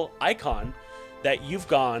little icon that you've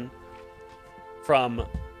gone from.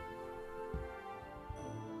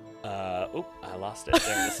 I lost it.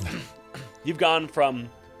 There it is. You've gone from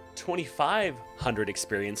 2,500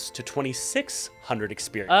 experience to 2,600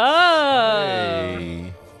 experience. Oh.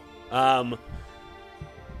 Hey.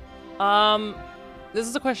 This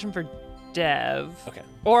is a question for Dev. Okay.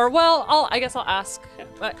 Or, well, I guess I'll ask.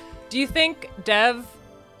 Yeah. Do you think Dev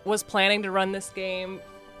was planning to run this game?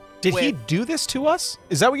 Did he with- do this to us?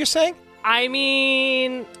 Is that what you're saying? I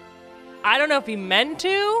mean, I don't know if he meant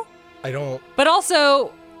to, I don't. but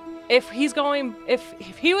also, if he was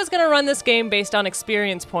gonna run this game based on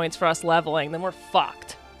experience points for us leveling, then we're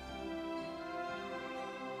fucked.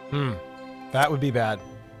 That would be bad.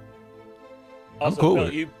 Also, cool no,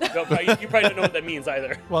 with it. you probably don't know what that means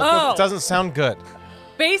either. Well, Oh. it doesn't sound good.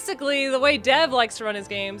 Basically, the way Dev likes to run his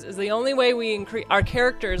games is the only way we our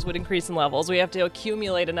characters would increase in levels. We have to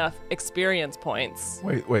accumulate enough experience points.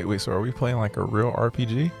 Wait. So are we playing like a real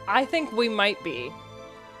RPG? I think we might be.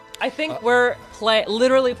 I think we're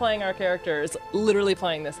literally playing our characters, literally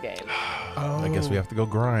playing this game. I guess we have to go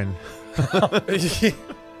grind.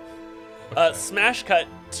 Smash cut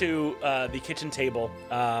to the kitchen table.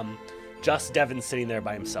 Just Devin sitting there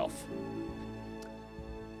by himself.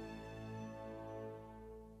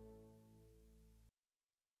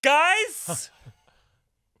 Guys!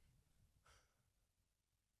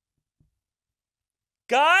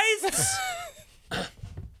 Guys!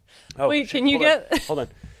 Oh, Wait, shit, can you hold on, get- Hold on.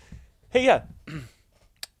 Hey, yeah.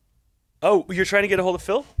 Oh, you're trying to get a hold of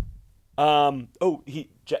Phil?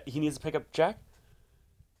 He needs to pick up Jack?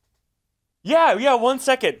 Yeah, 1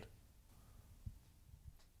 second.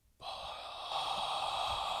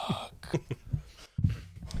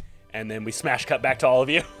 And then we smash cut back to all of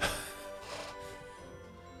you.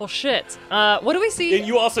 Well, shit. What do we see? And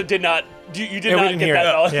you also did not. You did Yeah, we not didn't get hear that it.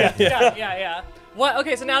 at all. Yeah. Yeah. What?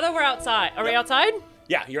 Okay, so now that we're outside, are we outside?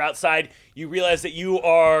 Yeah, you're outside. You realize that you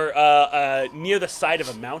are near the side of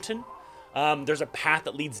a mountain. There's a path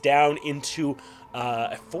that leads down into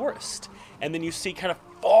a forest. And then you see kind of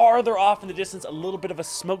farther off in the distance a little bit of a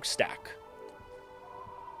smokestack.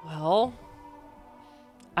 Well,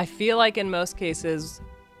 I feel like in most cases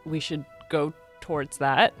we should go towards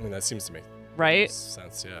that, I mean, that seems to make right?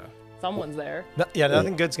 sense. Yeah. Someone's there.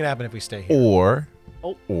 Nothing good's gonna happen if we stay here. Or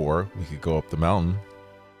Oh. we could go up the mountain.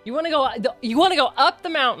 You want to go? You want to go up the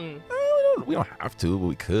mountain? We don't have to, but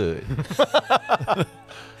we could.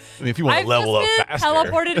 I mean, if you want I've to level up just been faster.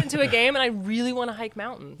 teleported into a game, and I really want to hike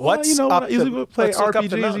mountains. Well, What's you know, up when I usually the- play let's look up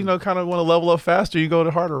the RPGs, mountain. kind of want to level up faster, you go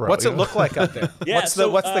the harder route. What's you it know? look like up there? Yeah, what's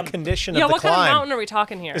so, the condition Yeah, of the what kind of climb? mountain are we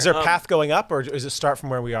talking here? Is there a path going up, or does it start from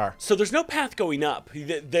where we are? So there's no path going up.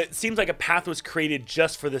 That seems like a path was created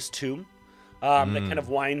just for this tomb. That kind of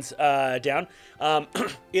winds down.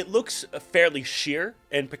 It looks fairly sheer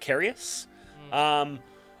and precarious.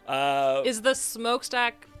 Is the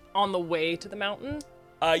smokestack on the way to the mountain?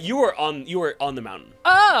 You were on the mountain.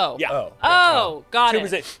 Oh. Yeah. Oh, got Tomb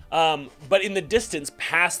is it. but in the distance,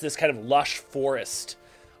 past this kind of lush forest,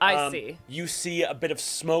 I see. you see a bit of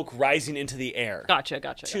smoke rising into the air. Gotcha.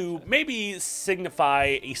 To maybe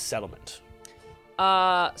signify a settlement.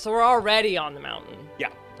 So we're already on the mountain. Yeah.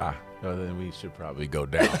 No, then we should probably go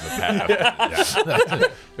down the path.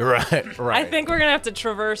 Yeah. Right. I think we're gonna have to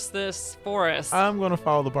traverse this forest. I'm going to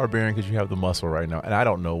follow the barbarian because you have the muscle right now, and I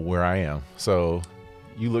don't know where I am. So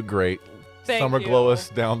you look great. Thank Summer you. glow us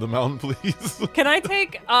down the mountain, please. Can I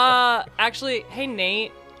take? Actually, hey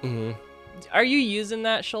Nate, are you using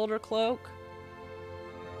that shoulder cloak?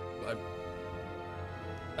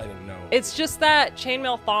 I didn't know. It's just that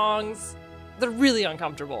chainmail thongs. They're really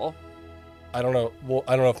uncomfortable. I don't know. Well,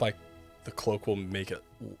 I don't know if the cloak will make it.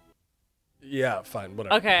 Yeah, fine,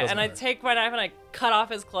 whatever. Okay, Doesn't and I matter. take my knife and I cut off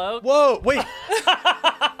his cloak. Whoa, wait.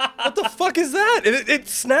 What the fuck is that? It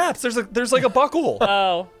snaps. There's like a buckle.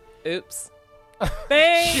 Oh, oops.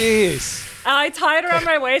 Thanks. Jeez. And I tie it around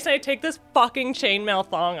my waist and I take this fucking chainmail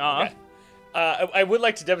thong off. Okay. I would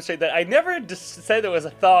like to demonstrate that I never said there was a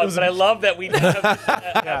thong, but I love that we have,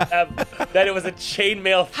 that it was a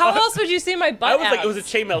chainmail. How else would you see my butt? I was like, it was a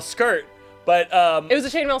chainmail skirt, but It was a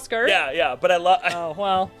chainmail skirt. yeah. But I love. Oh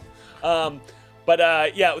well.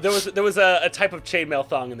 Yeah, there was a type of chainmail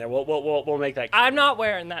thong in there. We'll make that. I'm not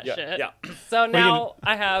wearing that Yeah, shit. yeah. So now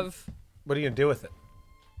I have. What are you gonna do with it?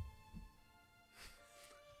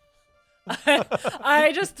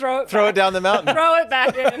 I just throw it. Throw it back, down the mountain. Throw it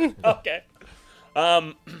back in. Okay.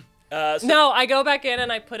 No, I go back in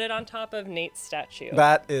and I put it on top of Nate's statue.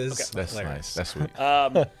 That is That's hilarious. nice. That's sweet.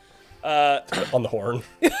 On the horn.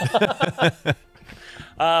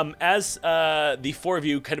 As the four of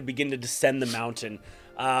you kind of begin to descend the mountain,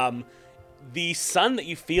 the sun that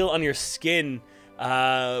you feel on your skin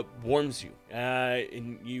warms you,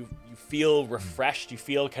 and you feel refreshed. You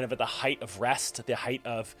feel kind of at the height of rest, at the height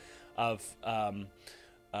of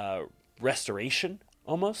restoration,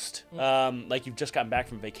 almost, like you've just gotten back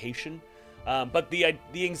from vacation. But the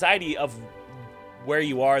anxiety of where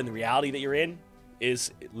you are and the reality that you're in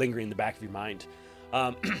is lingering in the back of your mind.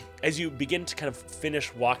 As you begin to kind of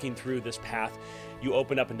finish walking through this path, you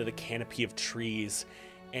open up into the canopy of trees,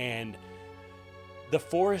 and the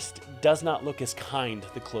forest does not look as kind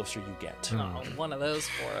the closer you get. Oh, one of those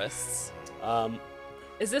forests. Um,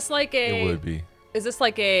 Is this like a? It would be. Is this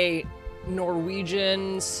like a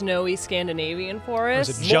Norwegian snowy Scandinavian forest?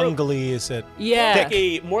 Is it jungly? Is it?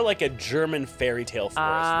 Yeah. more like a German fairy tale forest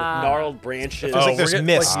with gnarled branches. Feels like we're there's getting,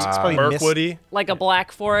 mist. like, It's probably mist. Mirkwoody. Like a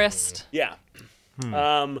black forest. Yeah.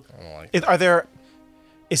 Are there?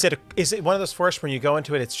 Is it one of those forests when you go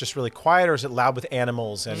into it, it's just really quiet, or is it loud with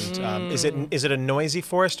animals? And is it a noisy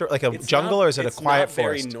forest, or like a It's jungle, not- or is it a it's quiet not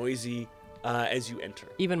forest? very noisy as you enter.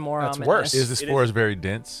 Even more That's ominous. worse. Is this forest very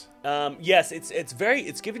dense? Yes, it's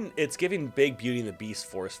giving big Beauty and the Beast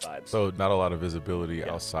forest vibes. So not a lot of visibility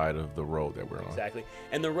outside of the road that we're on. Exactly.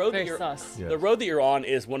 And the road Very that you're sus. Yeah. the road that you're on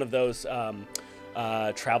is one of those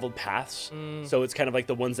traveled paths. So it's kind of like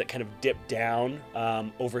the ones that kind of dip down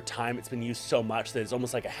over time. It's been used so much that it's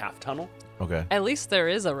almost like a half tunnel. Okay. At least there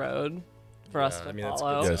is a road for us to I mean, that's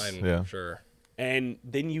follow. good Yes, sign, yeah. sure. And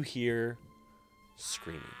then you hear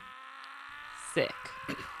screaming. Sick.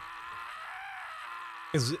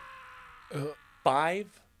 Is it? 5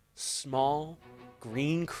 small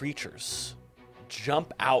green creatures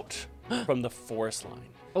jump out from the forest line.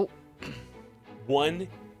 Oh. One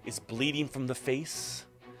is bleeding from the face.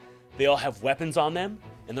 They all have weapons on them,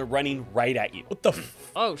 and they're running right at you. What the?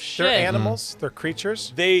 Oh shit. They're animals. They're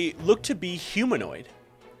creatures. They look to be humanoid,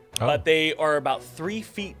 Oh. but they are about 3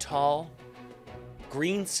 feet tall,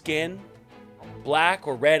 green skin, black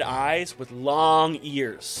or red eyes with long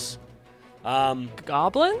ears.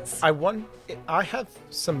 Goblins? I have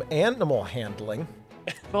some animal handling.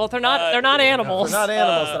 Well, they're not. They're not animals. They're not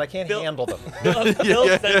animals, that I can't Bill- handle them. Bill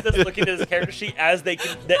says this looking at his character sheet as they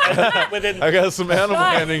can within. I got some animal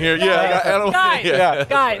Guys, handling here. Yeah, I got animal. Guys, Yeah.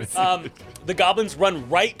 guys. The goblins run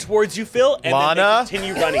right towards you, Phil, and Lana? then they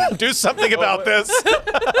continue running. Do something about this. They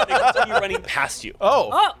continue running past you.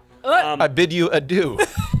 Oh, Oh, I bid you adieu.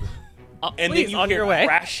 And please, then you on hear your way.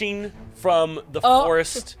 crashing from the Oh.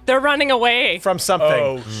 forest. they're running away. From something.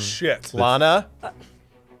 Oh shit! Lana.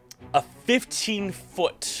 A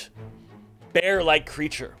 15-foot bear-like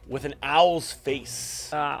creature with an owl's face.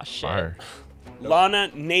 Ah, shit. Fire. Lana,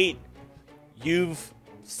 Nate, you've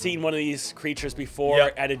seen one of these creatures before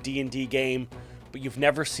Yep. at a D&D game, but you've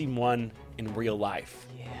never seen one in real life.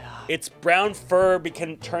 Yeah. Its brown fur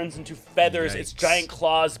turns into feathers, its Yikes. giant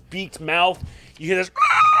claws, beaked mouth. You hear this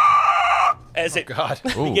as it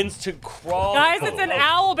begins to crawl. Guys, it's an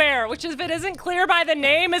owl bear, which if it isn't clear by the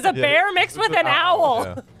name, is a bear mixed with an owl.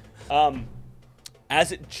 Yeah.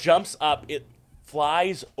 As it jumps up, it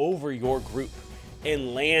flies over your group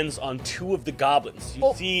and lands on 2 of the goblins.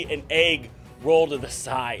 You see an egg roll to the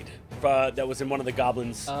side that was in one of the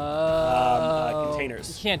goblins' You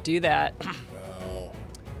containers. can't do that.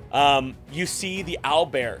 You see the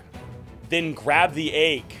owlbear then grab the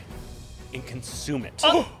egg and consume it.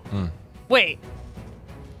 Wait,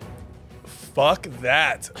 Fuck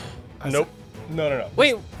that. Nope. No.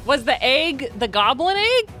 wait. Was the egg the goblin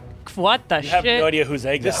egg? What the You have shit? no idea whose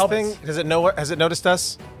egg This that thing, was. does it know? Has it noticed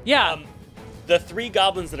us? Yeah. The 3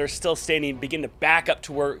 goblins that are still standing begin to back up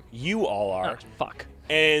to where you all are. Oh, fuck.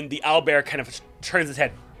 And the owlbear kind of turns its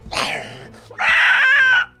head.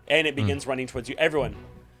 And it begins running towards you. Everyone,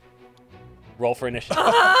 roll for initiative.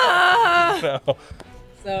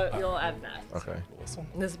 So you'll add that. Okay.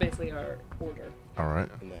 This is basically our order. All right.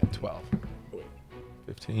 12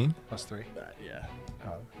 15. plus 3. Yeah.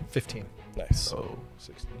 15. Nice. So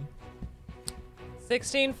 16.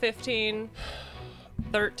 16, 15,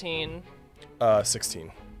 13,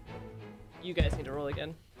 16. You guys need to roll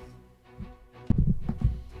again.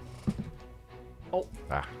 Oh,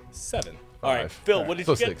 7. All right, Phil, what did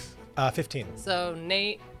So you get? 6. 15. so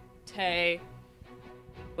Nate, Tay,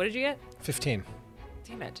 what did you get? 15.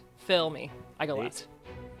 Damn it. Phil me. I go last.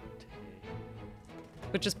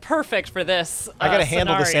 Which is perfect for this. I gotta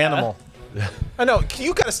handle this scenario. animal. I know.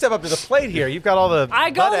 You gotta step up to the plate here. You've got all the. I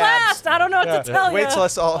go butt abs. last. I don't know what to tell you. Wait till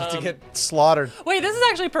us all to get slaughtered. Wait, this is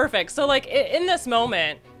actually perfect. So, like, in this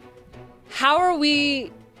moment, how are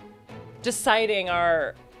we deciding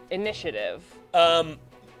our initiative?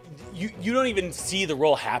 You don't even see the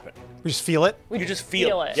roll happen. We just feel it. You just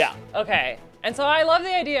feel it. Yeah. Okay. And so I love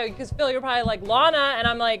the idea because Phil, you're probably like Lana, and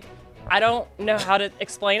I'm like, I don't know how to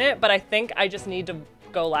explain it, but I think I just need to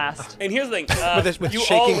go last. And here's the thing. With you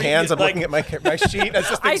shaking all hands, I'm like, looking at my sheet as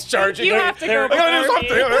this I thing's think charging. you have to go I gotta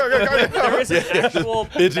do before me. There is an actual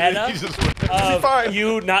meta of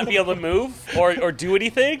you not be able to move or do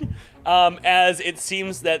anything, as it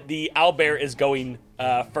seems that the owlbear is going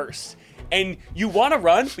first. And you want to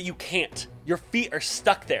run, but you can't. Your feet are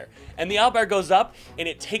stuck there. And the owlbear goes up, and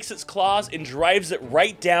it takes its claws and drives it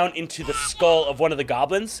right down into the skull of one of the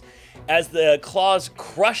goblins. As the claws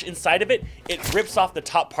crush inside of it, it rips off the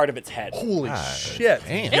top part of its head. Holy shit.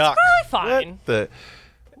 It's probably fine.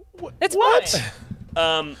 It's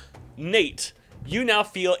fine. Nate, you now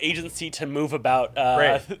feel agency to move about.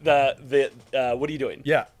 Great. What are you doing?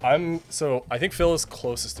 Yeah, I think Phil is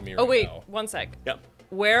closest to me right Oh, wait. now. 1 sec. Yep.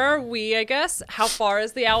 Where are we, I guess? How far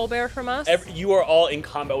is the owlbear from us? You are all in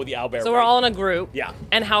combat with the owlbear. So we're all in a group. Yeah.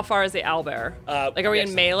 And how far is the owlbear? Like, are we yes.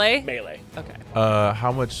 in melee? Melee. Okay.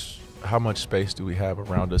 How much space do we have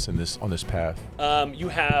around us on this path? You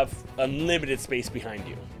have unlimited space behind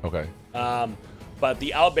you. Okay. But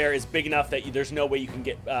the owlbear is big enough that there's no way you can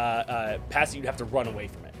get past it. You'd have to run away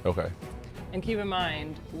from it. Okay. And keep in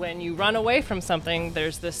mind, when you run away from something,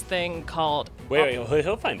 there's this thing called... Wait,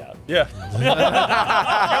 he'll find out. Yeah.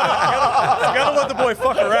 gotta let the boy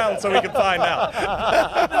fuck around so we can find out.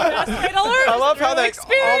 I love how that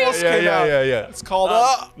almost came out. Yeah. It's called.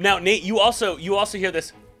 Now, Nate, you also hear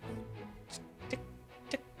this. Tick,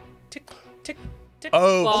 tick, tick, tick, tick.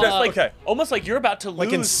 Oh, Fuck. Just like, okay. almost like you're about to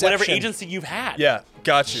Like lose whatever Inception. agency you've had. Yeah,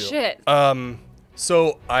 got you. Shit.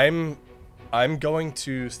 So I'm going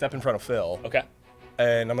to step in front of Phil. Okay.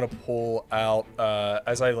 And I'm gonna pull out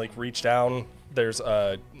as I like reach down. There's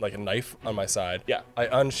like a knife on my side. Yeah. I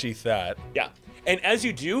unsheath that. Yeah. And as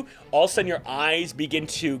you do, all of a sudden your eyes begin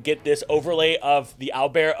to get this overlay of the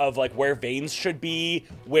owlbear of like where veins should be,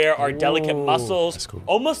 where are delicate muscles. That's cool.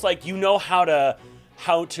 Almost like you know how to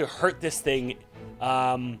hurt this thing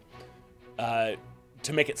to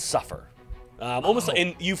make it suffer. Almost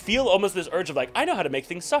and you feel almost this urge of like, I know how to make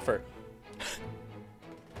things suffer.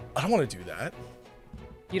 I don't want to do that.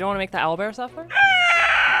 You don't want to make the owlbear suffer?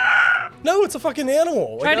 No, it's a fucking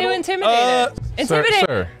animal. Try to intimidate it. Intimidate.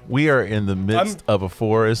 Sir, we are in the midst of a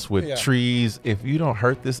forest with trees. If you don't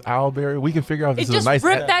hurt this owlbear, we can figure out if It this is just a nice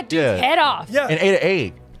ripped that dude's head off. Yeah. and ate an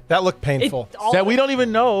egg That looked painful. that we don't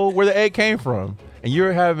even know where the egg came from. And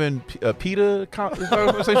you're having a PETA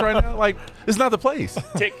conversation right now? Like, it's not the place.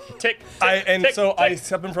 Tick, tick, tick. I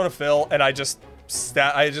step in front of Phil and I just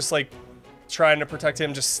like trying to protect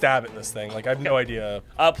him, just stab at this thing. Like I have no idea.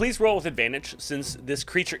 Please roll with advantage since this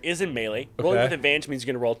creature is in melee. Rolling Okay. with advantage means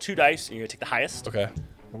you're gonna roll 2 dice and you're gonna take the highest. Okay.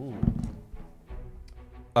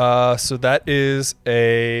 So that is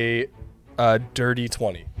a dirty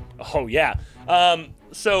 20. Oh yeah.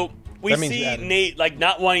 So we That means you see added. Nate like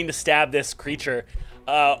not wanting to stab this creature,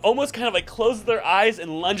 almost kind of like closes their eyes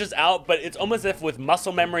and lunges out, but it's almost as if with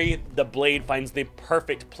muscle memory, the blade finds the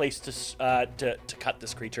perfect place to cut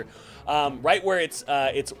this creature. Right where its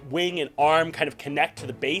wing and arm kind of connect to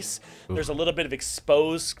the base, there's a little bit of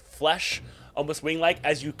exposed flesh, almost wing-like.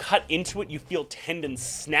 As you cut into it, you feel tendons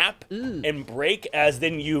snap and break, as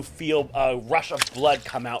then you feel a rush of blood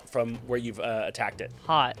come out from where you've attacked it.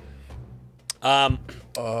 Hot.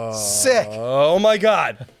 Sick. Oh my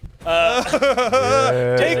god. Take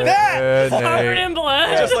that! Covered in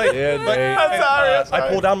blood. Just like, I'm sorry. I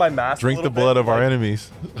pull down my mask. Drink the blood of our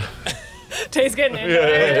enemies. Tay's getting in.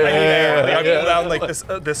 I pull down like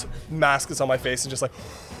this mask that's on my face and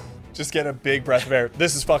just get a big breath of air.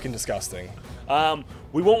 This is fucking disgusting.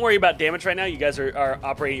 We won't worry about damage right now. You guys are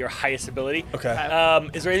operating your highest ability. Okay.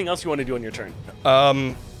 Is there anything else you want to do on your turn?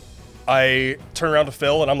 I turn around to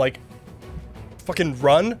Phil and I'm like, fucking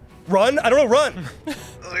run. I don't know, run.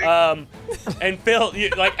 And Phil,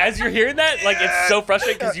 like as you're hearing that, like it's so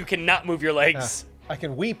frustrating because you cannot move your legs. I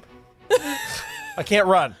can weep. I can't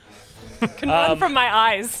run. Can run from my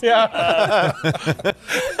eyes. Yeah.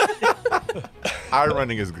 Eye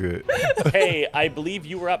running is good. Hey, I believe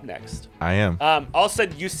you were up next. I am. All of a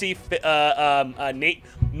sudden, you see Nate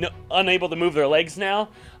unable to move their legs now,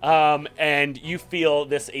 and you feel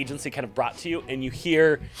this agency kind of brought to you, and you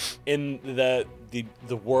hear in the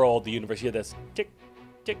world, the universe, you hear this tick,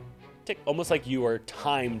 tick, tick, almost like you are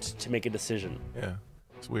timed to make a decision. Yeah,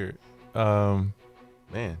 it's weird.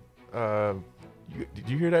 Man, did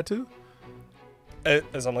you hear that too?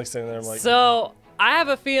 As I'm like sitting there, I'm like, So I have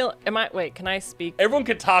a feel. Wait, can I speak? Everyone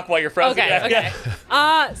can talk while you're frozen. Okay, Yeah, okay.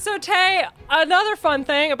 yeah. So Tay, another fun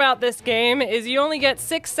thing about this game is you only get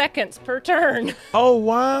 6 seconds per turn. Oh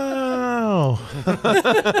wow!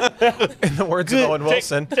 In the words of Owen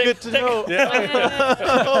Wilson. Good to know. Yeah.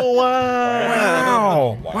 Oh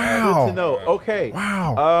wow! Wow! Good to know. Okay.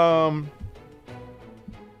 Wow.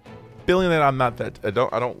 Feeling that I'm not that. I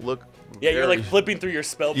don't look. Yeah, you're very- like flipping through your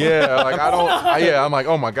spell book. Yeah, like I don't. I'm like,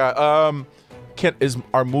 oh my god.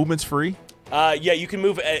 Are movements free? Yeah, you can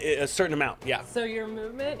move a certain amount. Yeah. So your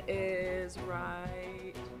movement is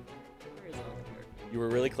right. Where is it on here? You were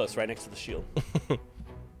really close, right next to the shield.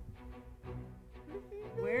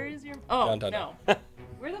 Where is your? Oh Dun, dun, no.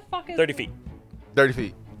 Where the fuck is? 30 feet. 30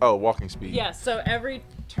 feet. Oh, walking speed. Yeah. So every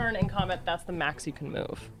turn in combat, that's the max you can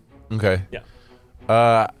move. Okay.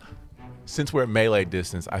 Yeah. Since we're at melee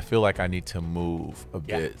distance, I feel like I need to move a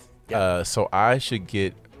Yeah. bit. Yeah. So I should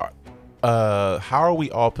get. How are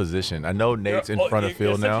we all positioned? I know Nate's in front of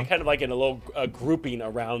Phil you're now. essentially kind of like in a little grouping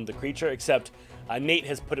around the creature, except Nate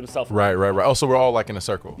has put himself. Right. Oh, so we're all like in a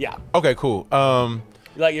circle. Yeah. Okay. Cool.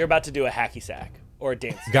 Like you're about to do a hacky sack or a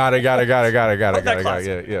dance. Got it.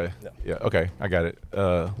 classic. Yeah. Okay, I got it.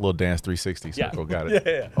 Little dance 360 Yeah. circle. Got it.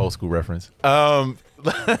 Yeah. Old school reference.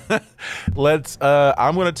 Let's.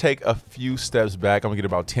 I'm gonna take a few steps back. I'm gonna get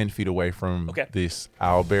about 10 feet away from Okay. this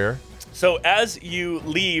owl bear. So as you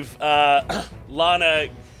leave, Lana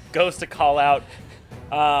goes to call out.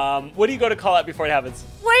 What do you go to call out before it happens?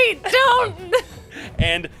 Wait, don't.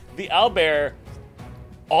 And the owlbear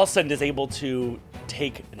all of a sudden is able to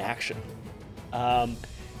take an action. And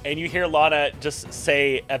you hear Lana just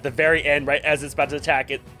say at the very end, right as it's about to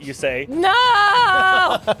attack it, you say,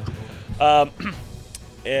 No.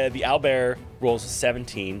 the owlbear rolls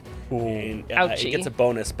 17, and it Ouchie. gets a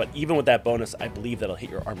bonus, but even with that bonus, I believe that'll hit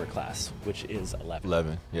your armor class, which is 11.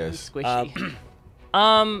 11. Yes. Squishy.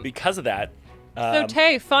 Because of that, So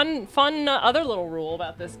Tay, fun other little rule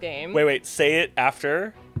about this game. wait, say it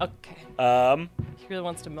after. Okay. He really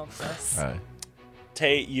wants to milk this. All right.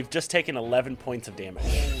 Tay, you've just taken 11 points of damage.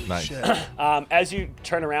 Nice. As you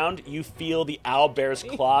turn around, you feel the owlbear's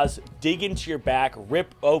claws dig into your back,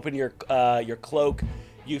 rip open your cloak.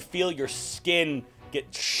 You feel your skin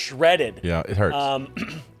get shredded. Yeah, it hurts.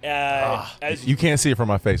 As You can't see it from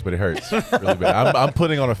my face, but it hurts really bad. I'm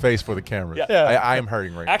putting on a face for the camera. Yeah. I am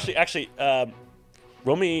hurting right actually,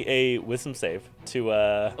 roll me a wisdom save to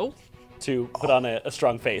put on a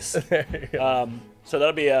strong face. So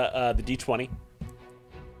that'll be the D20.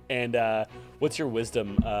 And what's your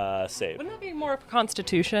wisdom save? Wouldn't that be more of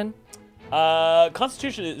Constitution?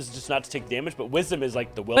 Constitution is just not to take damage, but wisdom is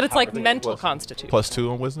like the will. But it's like thing. mental Plus- Constitution. now. +2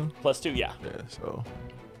 on wisdom. +2, yeah. Yeah. So.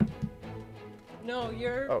 No,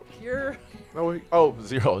 you're. Oh. You're. Oh, wait. Oh,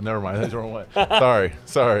 0. Never mind. That's the wrong one.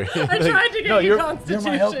 Sorry. I tried to get you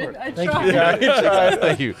Constitution. I tried.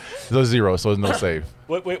 Thank you. So 0. So no save.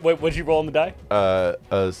 What'd you roll on the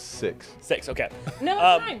die? 6. 6. Okay.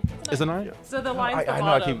 No, it's fine. Is it 9? So the line's the I know.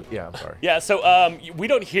 bottom. Yeah. I'm sorry. Yeah. So we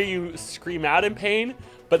don't hear you scream out in pain,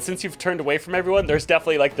 but since you've turned away from everyone, there's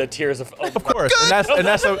definitely like the tears of. Of course, and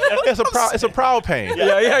it's a proud pain.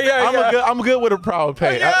 yeah. I'm good with a proud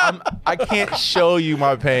pain. I can't show you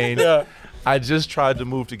my pain. Yeah. I just tried to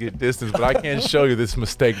move to get distance, but I can't show you this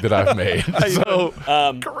mistake that I've made. So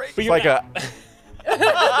Great. it's like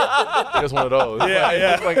it's one of those.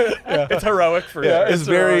 It's heroic for you. It's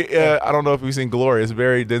very. I don't know if you've seen Glory. It's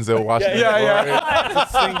very Denzel Washington. Yeah.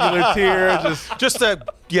 It's a singular tear.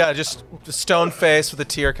 Just a stone face with a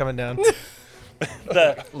tear coming down.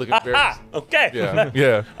 Looking very. Okay.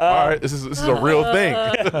 Yeah. All right. This is a real thing.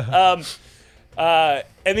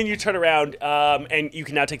 And then you turn around, and you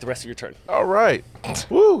can now take the rest of your turn. All right.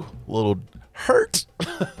 Woo. Little hurt.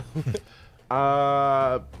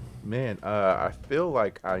 Man, I feel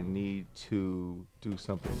like I need to do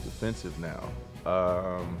something defensive now.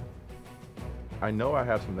 I know I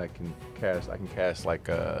have some that can cast. I can cast like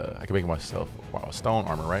I can make myself stone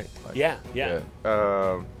armor, right? Like, Yeah.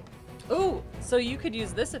 Ooh, so you could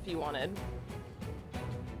use this if you wanted.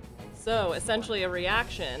 So essentially a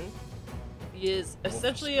reaction. is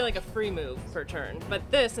essentially like a free move per turn. But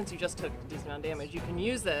this, since you just took a decent amount of damage, you can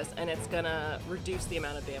use this, and it's gonna reduce the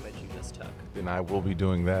amount of damage you just took. Then I will be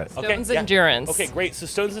doing that. Stone's yeah. Endurance. Okay, great. So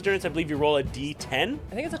Stone's Endurance, I believe you roll a D10?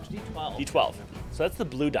 I think it's a D12. D12. So that's the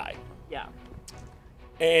blue die. Yeah.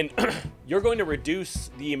 And you're going to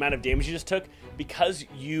reduce the amount of damage you just took because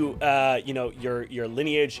you know, your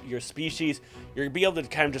lineage, your species, you're gonna be able to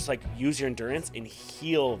kind of just like use your endurance and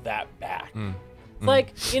heal that back. It's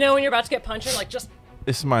like, you know, when you're about to get punched, like just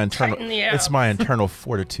This is my internal. Tighten the It's my internal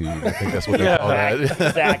fortitude. I think that's what they call that.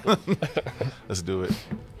 Exactly. Let's do it.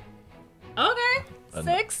 okay.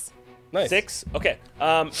 6. Nice. 6. Okay.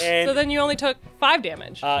 And So then you only took 5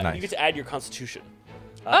 damage. Nice. you get to add your Constitution.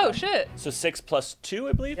 Oh shit. So 6 plus 2,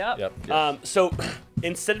 I believe. Yep. Yep. So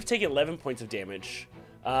instead of taking 11 points of damage,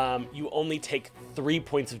 you only take 3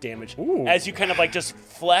 points of damage as you kind of like just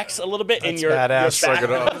flex a little bit in your badass. your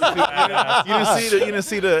back. You didn't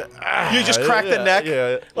see the. You just cracked the neck.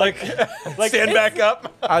 Yeah. like Stand back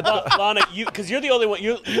up. Lana, because you're the only one.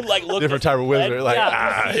 You like look Different at type of red, wizard, like,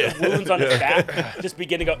 yeah, the wounds on his back just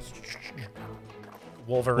begin to go.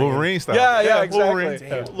 Wolverine. Wolverine style. Yeah, exactly. Wolverine.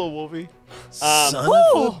 Damn. Little Wolvie. Son of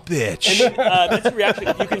a bitch. That's a reaction.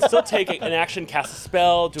 You can still take an action, cast a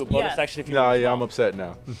spell, do a bonus Yes. action if you No, want. yeah, I'm upset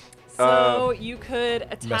now. So you could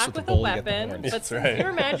attack with the with a bull, you get the weapon, horns. but since Right. you're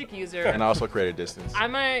a magic user, And I also create a distance. I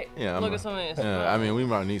might Yeah, look I'm at some of these. Yeah, I mean, we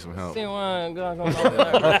might need some help. See one, go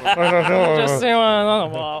just see one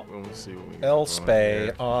on the wall. Let's see what we got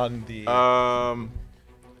Elspay on the. going on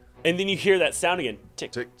And then you hear that sound again.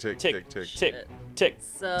 Tick, here. Tick, tick, tick, tick, tick, tick, tick.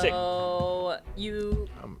 So you.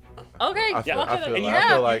 Okay. I feel, walk I it feel, in. I yeah.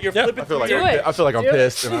 feel like You're flipping I feel like Do it. I feel like I'm Do it.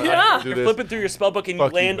 pissed. And Yeah. I do You're this. flipping through your spell book and you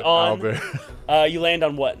Fuck land you, on. Albert. You land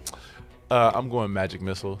on what? I'm going magic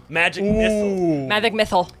missile. Magic missile. Magic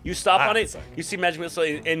missile. You stop on it. You see magic missile,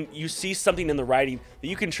 and you see something in the writing that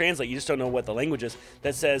you can translate. You just don't know what the language is.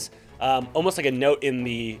 That says almost like a note in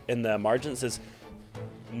the margin that says,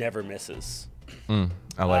 "Never misses."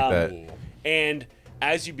 I like that. And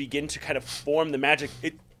as you begin to kind of form the magic,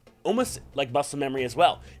 it almost like muscle memory as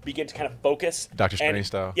well. Begin to kind of focus. Dr. Strange and-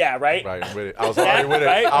 style. Yeah, right. Right, I'm with it. I was already with it.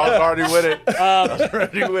 Right? I was already with it. I was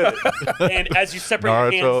already with it. And as you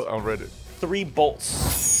separate your Naruto, hands, I'm ready. 3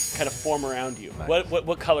 bolts kind of form around you.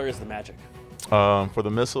 What color is the magic? For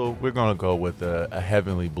the missile, we're gonna go with a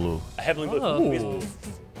heavenly blue. A heavenly blue.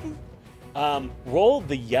 Oh. Roll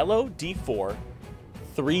the yellow D4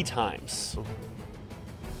 3 times.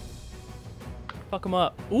 Fuck him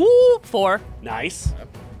up. Ooh, 4. Nice.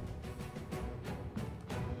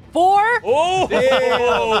 4.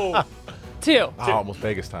 Oh! 2. Oh, almost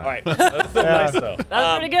Vegas time. All right. That's so nice though.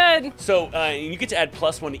 That's pretty good. So you get to add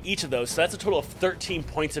 +1 to each of those. So that's a total of 13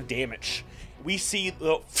 points of damage. We see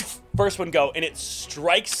the first one go, and it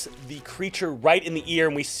strikes the creature right in the ear,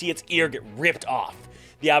 and we see its ear get ripped off.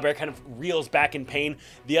 The owlbear kind of reels back in pain.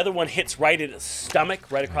 The other one hits right at its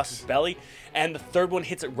stomach, right across its belly. And the third one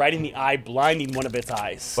hits it right in the eye, blinding one of its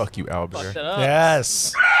eyes. Fuck you, Albert. Fucked it up.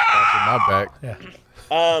 Yes. My back.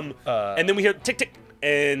 And then we hear tick tick,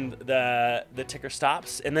 and the ticker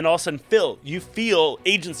stops. And then all of a sudden, Phil, you feel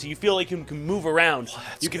agency. You feel like you can move around.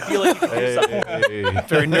 You can feel like you can do something. Hey.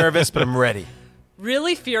 Very nervous, but I'm ready.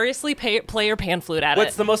 Really furiously play your pan flute at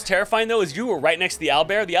What's it. the most terrifying, though, is you were right next to the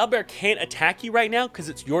owlbear. The owlbear can't attack you right now because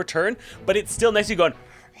it's your turn, but it's still next to you going,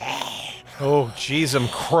 Oh, jeez, I'm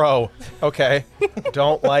crow. Okay,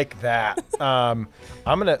 don't like that. I'm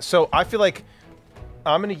gonna. So I feel like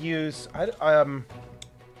I'm gonna use. I'm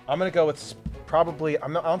gonna go with probably. I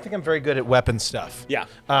don't think I'm very good at weapon stuff. yeah.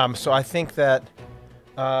 So I think that.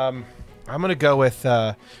 I'm gonna go with.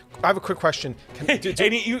 I have a quick question. And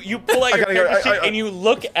you pull out your gotta go, character sheet and you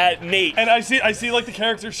look at Nate. And I see like the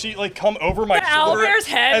character sheet like come over my The shoulder owlbear's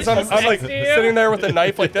head as I'm is like next to you. sitting there with a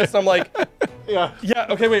knife like this. And I'm like, Yeah.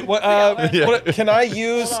 okay, wait, what? Can I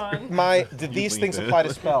use Hold on. my? Did these things apply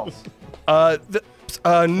to spells?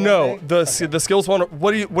 No, the skills one.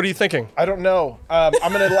 What are you thinking? I don't know. I'm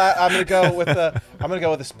gonna go with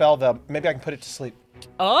a spell though. Maybe I can put it to sleep.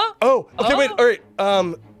 Oh, okay, wait,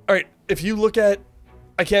 Oh. all right. If you look at,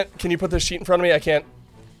 can you put this sheet in front of me? I can't.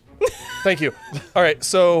 Thank you. All right,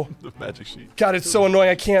 so, The magic sheet. God, it's so annoying.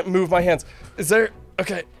 I can't move my hands. Is there,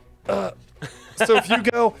 okay. So if you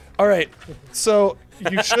go, all right, so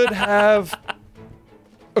you should have,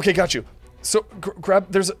 okay, got you. So grab,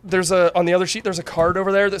 there's a, on the other sheet, there's a card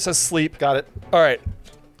over there that says sleep. Got it. All right.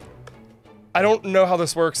 I don't know how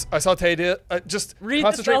this works. I saw Tay do it. Just Read the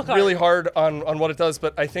concentrate spell card. really hard on what it does,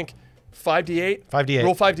 but I think 5d8. 5d8.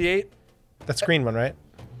 Roll 5d8. That's green one, right?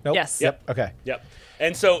 Nope. Yes. Yep. Okay. Yep.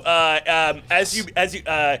 And so as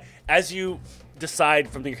you decide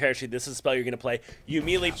from your character sheet this is a spell you're going to play, you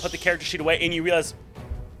immediately put the character sheet away, and you realize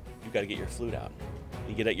you got to get your flute out.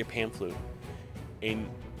 You get out your pan flute, and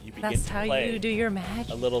you begin That's to how play you do your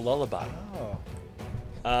magic. a little lullaby.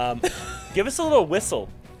 Give us a little whistle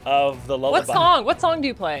of the lullaby. What song do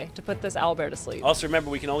you play to put this owlbear to sleep? Also, remember,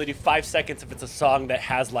 we can only do 5 seconds if it's a song that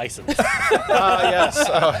has license. Yes.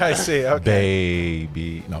 Oh, I see. Okay.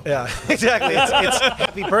 Baby. No. Yeah, exactly. It's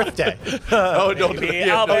happy birthday. Oh, no. Baby,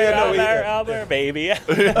 Albert, baby.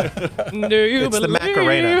 Do you It's the believe?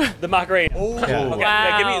 Macarena. The Macarena. Yeah. Okay, Wow.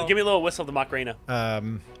 yeah, give me a little whistle of the Macarena. I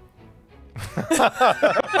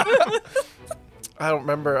don't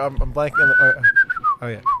remember. I'm blanking. Oh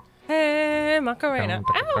yeah. Hey, Macarena.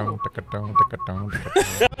 Ow.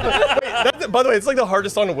 By the way, it's like the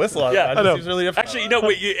hardest song to whistle on. Yeah, I know. It's really difficult. Actually, you know,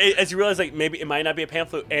 as you realize, like, maybe it might not be a pan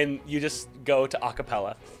flute, and you just go to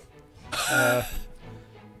acapella. I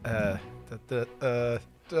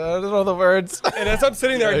don't know the words. And as I'm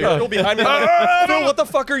sitting there, you're behind me. Like, Phil, what the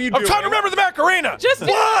fuck are you doing? I'm trying to remember the Macarena. Just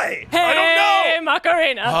Why? Hey, I don't know.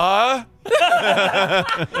 Macarena. Huh?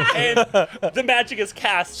 And the magic is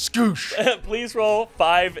cast. Scoosh. Please roll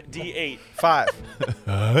 5d8. 5.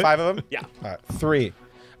 5 of them. Yeah. All right. 3.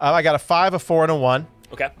 I got a 5, a 4, and a 1,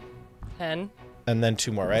 Okay. 10. and then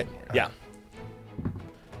 2 more, right? Yeah.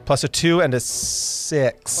 Plus a 2 and a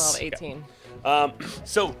 6. 12, 18.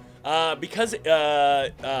 So, because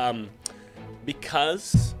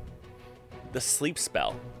the sleep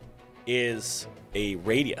spell is a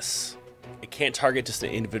radius, it can't target just an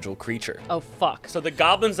individual creature. Oh, fuck. So the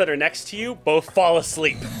goblins that are next to you both fall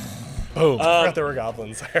asleep. Boom. I forgot there were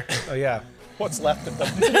goblins there. Oh yeah. What's left of them?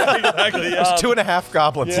 Exactly. There's 2.5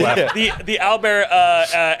 goblins left. The owlbear,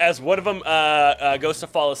 as one of them goes to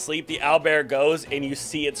fall asleep, the owlbear goes and you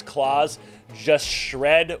see its claws just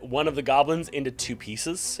shred one of the goblins into 2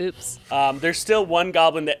 pieces. Oops. There's still one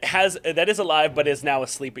goblin that is alive but is now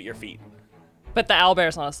asleep at your feet. But the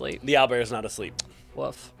owlbear's not asleep. The owlbear is not asleep.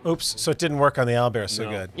 Woof. Oops. So it didn't work on the owlbear so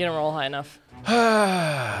No. good. You didn't roll high enough.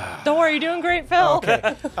 Don't worry, you're doing great, Phil.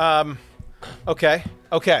 Okay.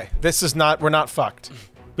 Okay. This is not. We're not fucked.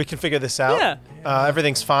 We can figure this out. Yeah.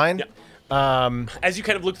 Everything's fine. Yeah. As you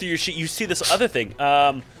kind of look through your sheet, you see this other thing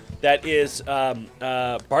that is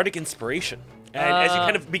bardic inspiration. And as you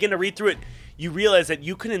kind of begin to read through it, you realize that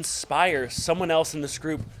you can inspire someone else in this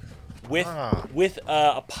group with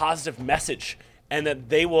a positive message, and that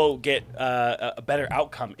they will get a better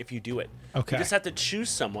outcome if you do it. Okay. You just have to choose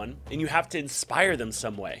someone, and you have to inspire them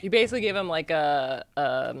some way. You basically give him like a,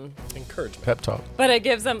 Encouragement. Pep talk. but it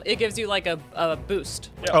gives you like a boost.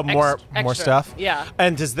 Oh, more Extra. stuff. Yeah.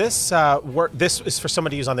 And does this work? This is for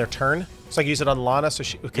somebody to use on their turn. So I can use it on Lana, so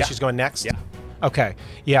because she's going next. Yeah. Okay.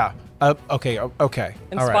 Yeah. Okay. Okay. All right.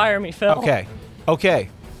 Inspire me, Phil. Okay. Okay.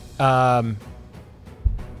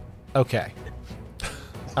 Okay.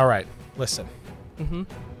 All right. Listen.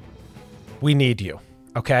 We need you.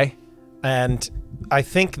 Okay. And I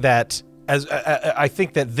think that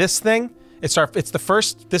this thing. This is only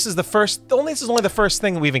the first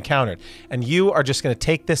thing that we've encountered, and you are just going to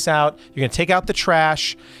take this out. You're going to take out the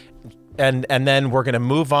trash, and then we're going to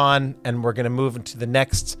move on, and we're going to move into the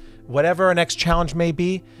next, whatever our next challenge may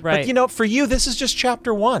be. Right. But for you, this is just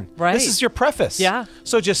chapter 1. Right. This is your preface. Yeah.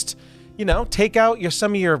 So just take out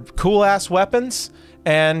some of your cool ass weapons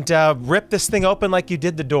and rip this thing open like you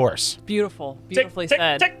did the doors. Beautiful. Tick, Beautifully tick,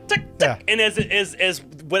 said. tick, tick, Yeah. tick. And as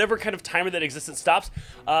whatever kind of timer that exists stops,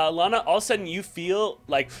 Lana, all of a sudden you feel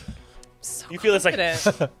like it's like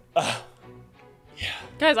Confident.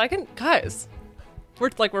 Guys,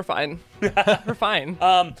 we're fine. We're fine.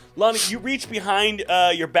 Lana, you reach behind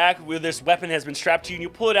your back where this weapon has been strapped to you, and you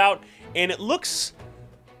pull it out, and it looks.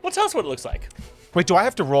 Well, tell us what it looks like. Wait, do I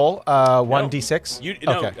have to roll 1d6?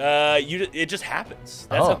 It just happens.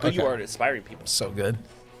 That's how good you are at inspiring people. So good.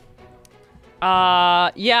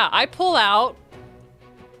 Yeah, I pull out.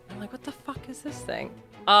 I'm like, what the fuck is this thing?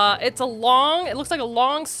 It looks like a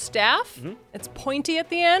long staff. It's pointy at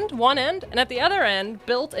the end, one end, and at the other end,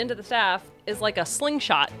 built into the staff, is like a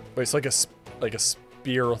slingshot. Wait, it's like a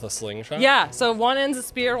spear with a slingshot? Yeah, so one end's a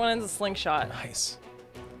spear, one end's a slingshot. Nice.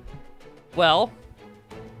 Well,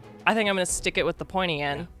 I think I'm gonna stick it with the pointy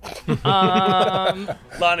end.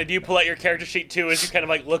 Lana, do you pull out your character sheet too as you kind of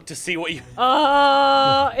like look to see what you?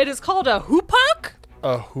 It is called a hoopak.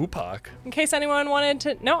 A hoopak. In case anyone wanted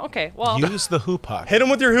to. No, okay. Well, Use the hoopak. Hit him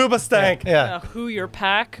with your hoopa stank. Yeah. who your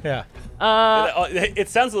pack? Yeah. It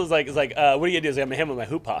sounds like what are you gonna do? Is I'm gonna hit him with my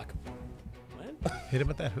hoop hawk. Hit him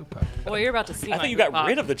with that hoop puck. Well, you're about to see. I think you got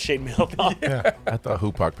rid of the chainmail thong. Yeah, I thought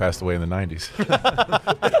Hupak passed away in the 90s.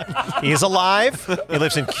 He's alive. He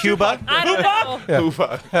lives in Cuba. I don't know.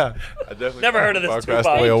 Hupak. Yeah. I definitely Never thought heard of this Hupak Tupac. passed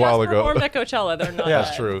away They a just while ago. performed at Coachella. They're not. That's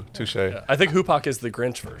dead. true. Touche. I think Hupak is the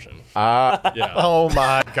Grinch version. Ah, Yeah. Oh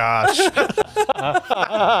my gosh.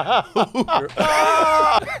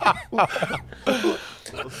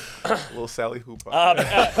 little Sally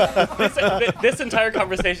Hupak. This entire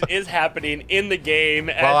conversation is happening in the game.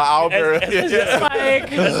 While Albert-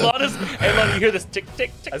 Like, as long as you hear this tick,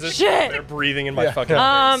 tick, tick. As if Shit. they're breathing in my fucking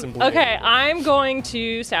face and bleeding. okay, I'm going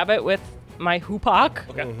to stab it with my hoopak,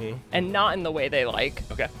 Okay. and not in the way they like.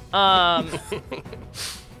 Okay. Um,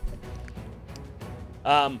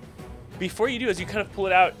 Before you do, as you kind of pull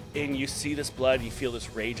it out and you see this blood, you feel this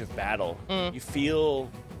rage of battle. You feel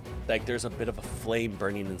like there's a bit of a flame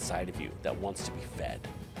burning inside of you that wants to be fed.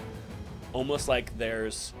 Almost like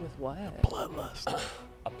there's with what?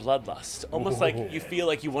 a bloodlust. Almost like you feel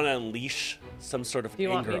like you want to unleash some sort of Do you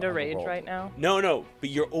want anger me to on the rage world. right now? No, but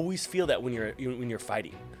you always feel that when you're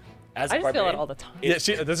fighting. As a I just feel it barbarian, all the time. Yeah,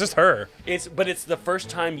 this is her. It's the first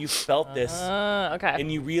time you felt this, Okay. and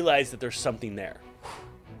you realize that there's something there.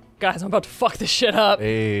 Guys, I'm about to fuck this shit up.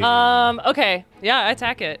 Hey. Okay. Yeah, I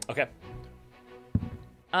attack it. Okay,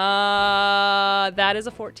 That is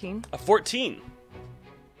a 14. a 14.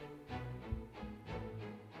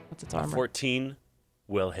 What's its A armor? 14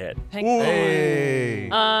 will hit. Thank you. Hey.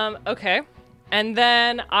 Okay. And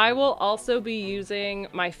then I will also be using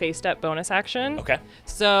my face step bonus action. Okay.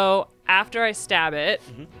 So after I stab it,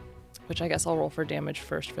 which I guess I'll roll for damage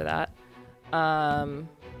first for that.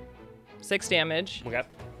 6 damage. Okay.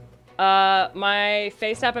 My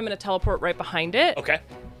face step, I'm gonna teleport right behind it. Okay.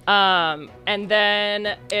 And then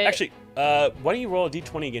it, Actually, why don't you roll a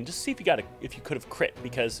d20 again, just to see if you could have crit,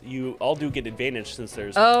 because you all do get advantage since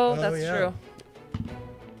there's. Oh, that's yeah. true.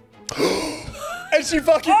 And she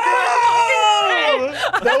fucking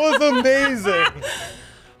That was amazing.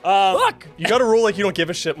 Fuck! You gotta roll like you don't give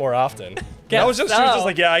a shit more often. She was just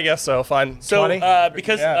like, yeah, I guess so. Fine. So, 20?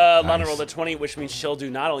 because Yeah. Lana Nice. rolled a 20, which means she'll do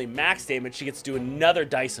not only max damage, she gets to do another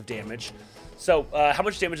dice of damage. So, how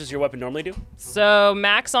much damage does your weapon normally do? So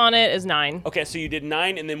max on it is 9. Okay, so you did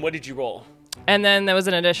 9, and then what did you roll? And then there was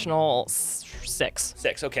an additional 6.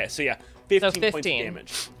 6. Okay, so yeah, 15 points of 15.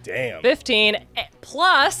 damage. Damn. 15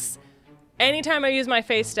 plus anytime I use my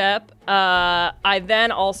face step, I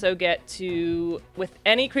then also get to, with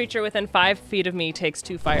any creature within 5 feet of me takes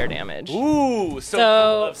 2 fire damage. Ooh, so, So- a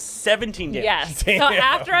total of 17 damage. Yes. Damn. So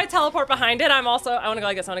after I teleport behind it, I want to go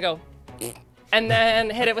like this. I want to go, and then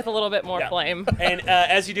hit it with a little bit more Yeah. flame. And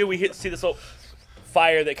as you do, see this little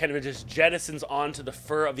fire that kind of just jettisons onto the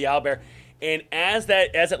fur of the owlbear. And as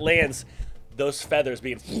it lands, those feathers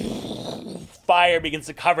fire begins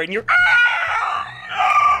to cover it, and you're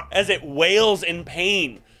as it wails in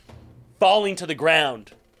pain, falling to the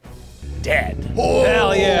ground, dead.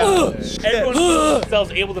 Hell yeah. Everyone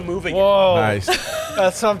else able to move again. Whoa. Nice.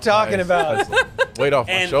 That's what I'm talking Nice. about. That's weight off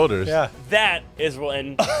my And- shoulders. Yeah. That is what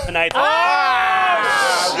end tonight's.